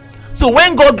bodily. So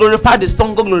when God glorified the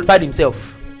Son, God glorified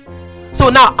himself. So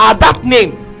now that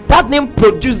name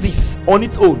produces on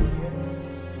its own.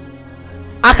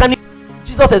 How can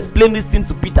Jesus explain this thing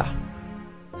to Peter?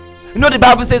 You know the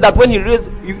Bible says that when he rose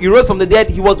from the dead,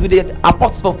 he was with the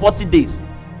apostles for 40 days.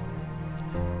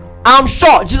 I'm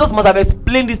sure Jesus must have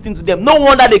explained this thing to them. No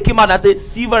wonder they came out and said,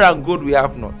 silver and gold we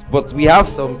have not, but we have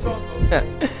something.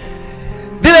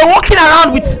 They were walking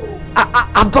around with,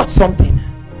 I've got something.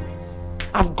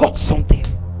 I've got something.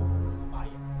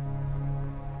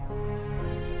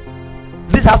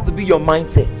 This has to be your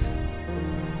mindset.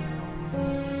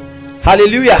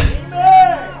 Hallelujah.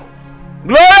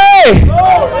 Glory!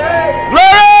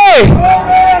 Glory!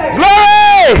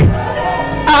 Glory!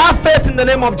 I have faith in the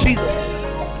name of Jesus.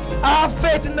 I have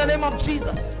faith in the name of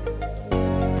Jesus.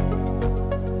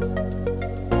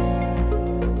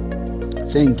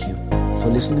 Thank you for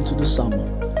listening to the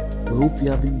sermon. We hope you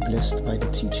have been blessed by the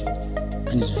teaching.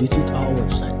 Please visit our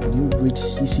website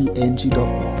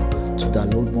newbridgeccng.org to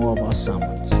download more of our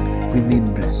sermons.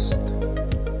 Remain blessed.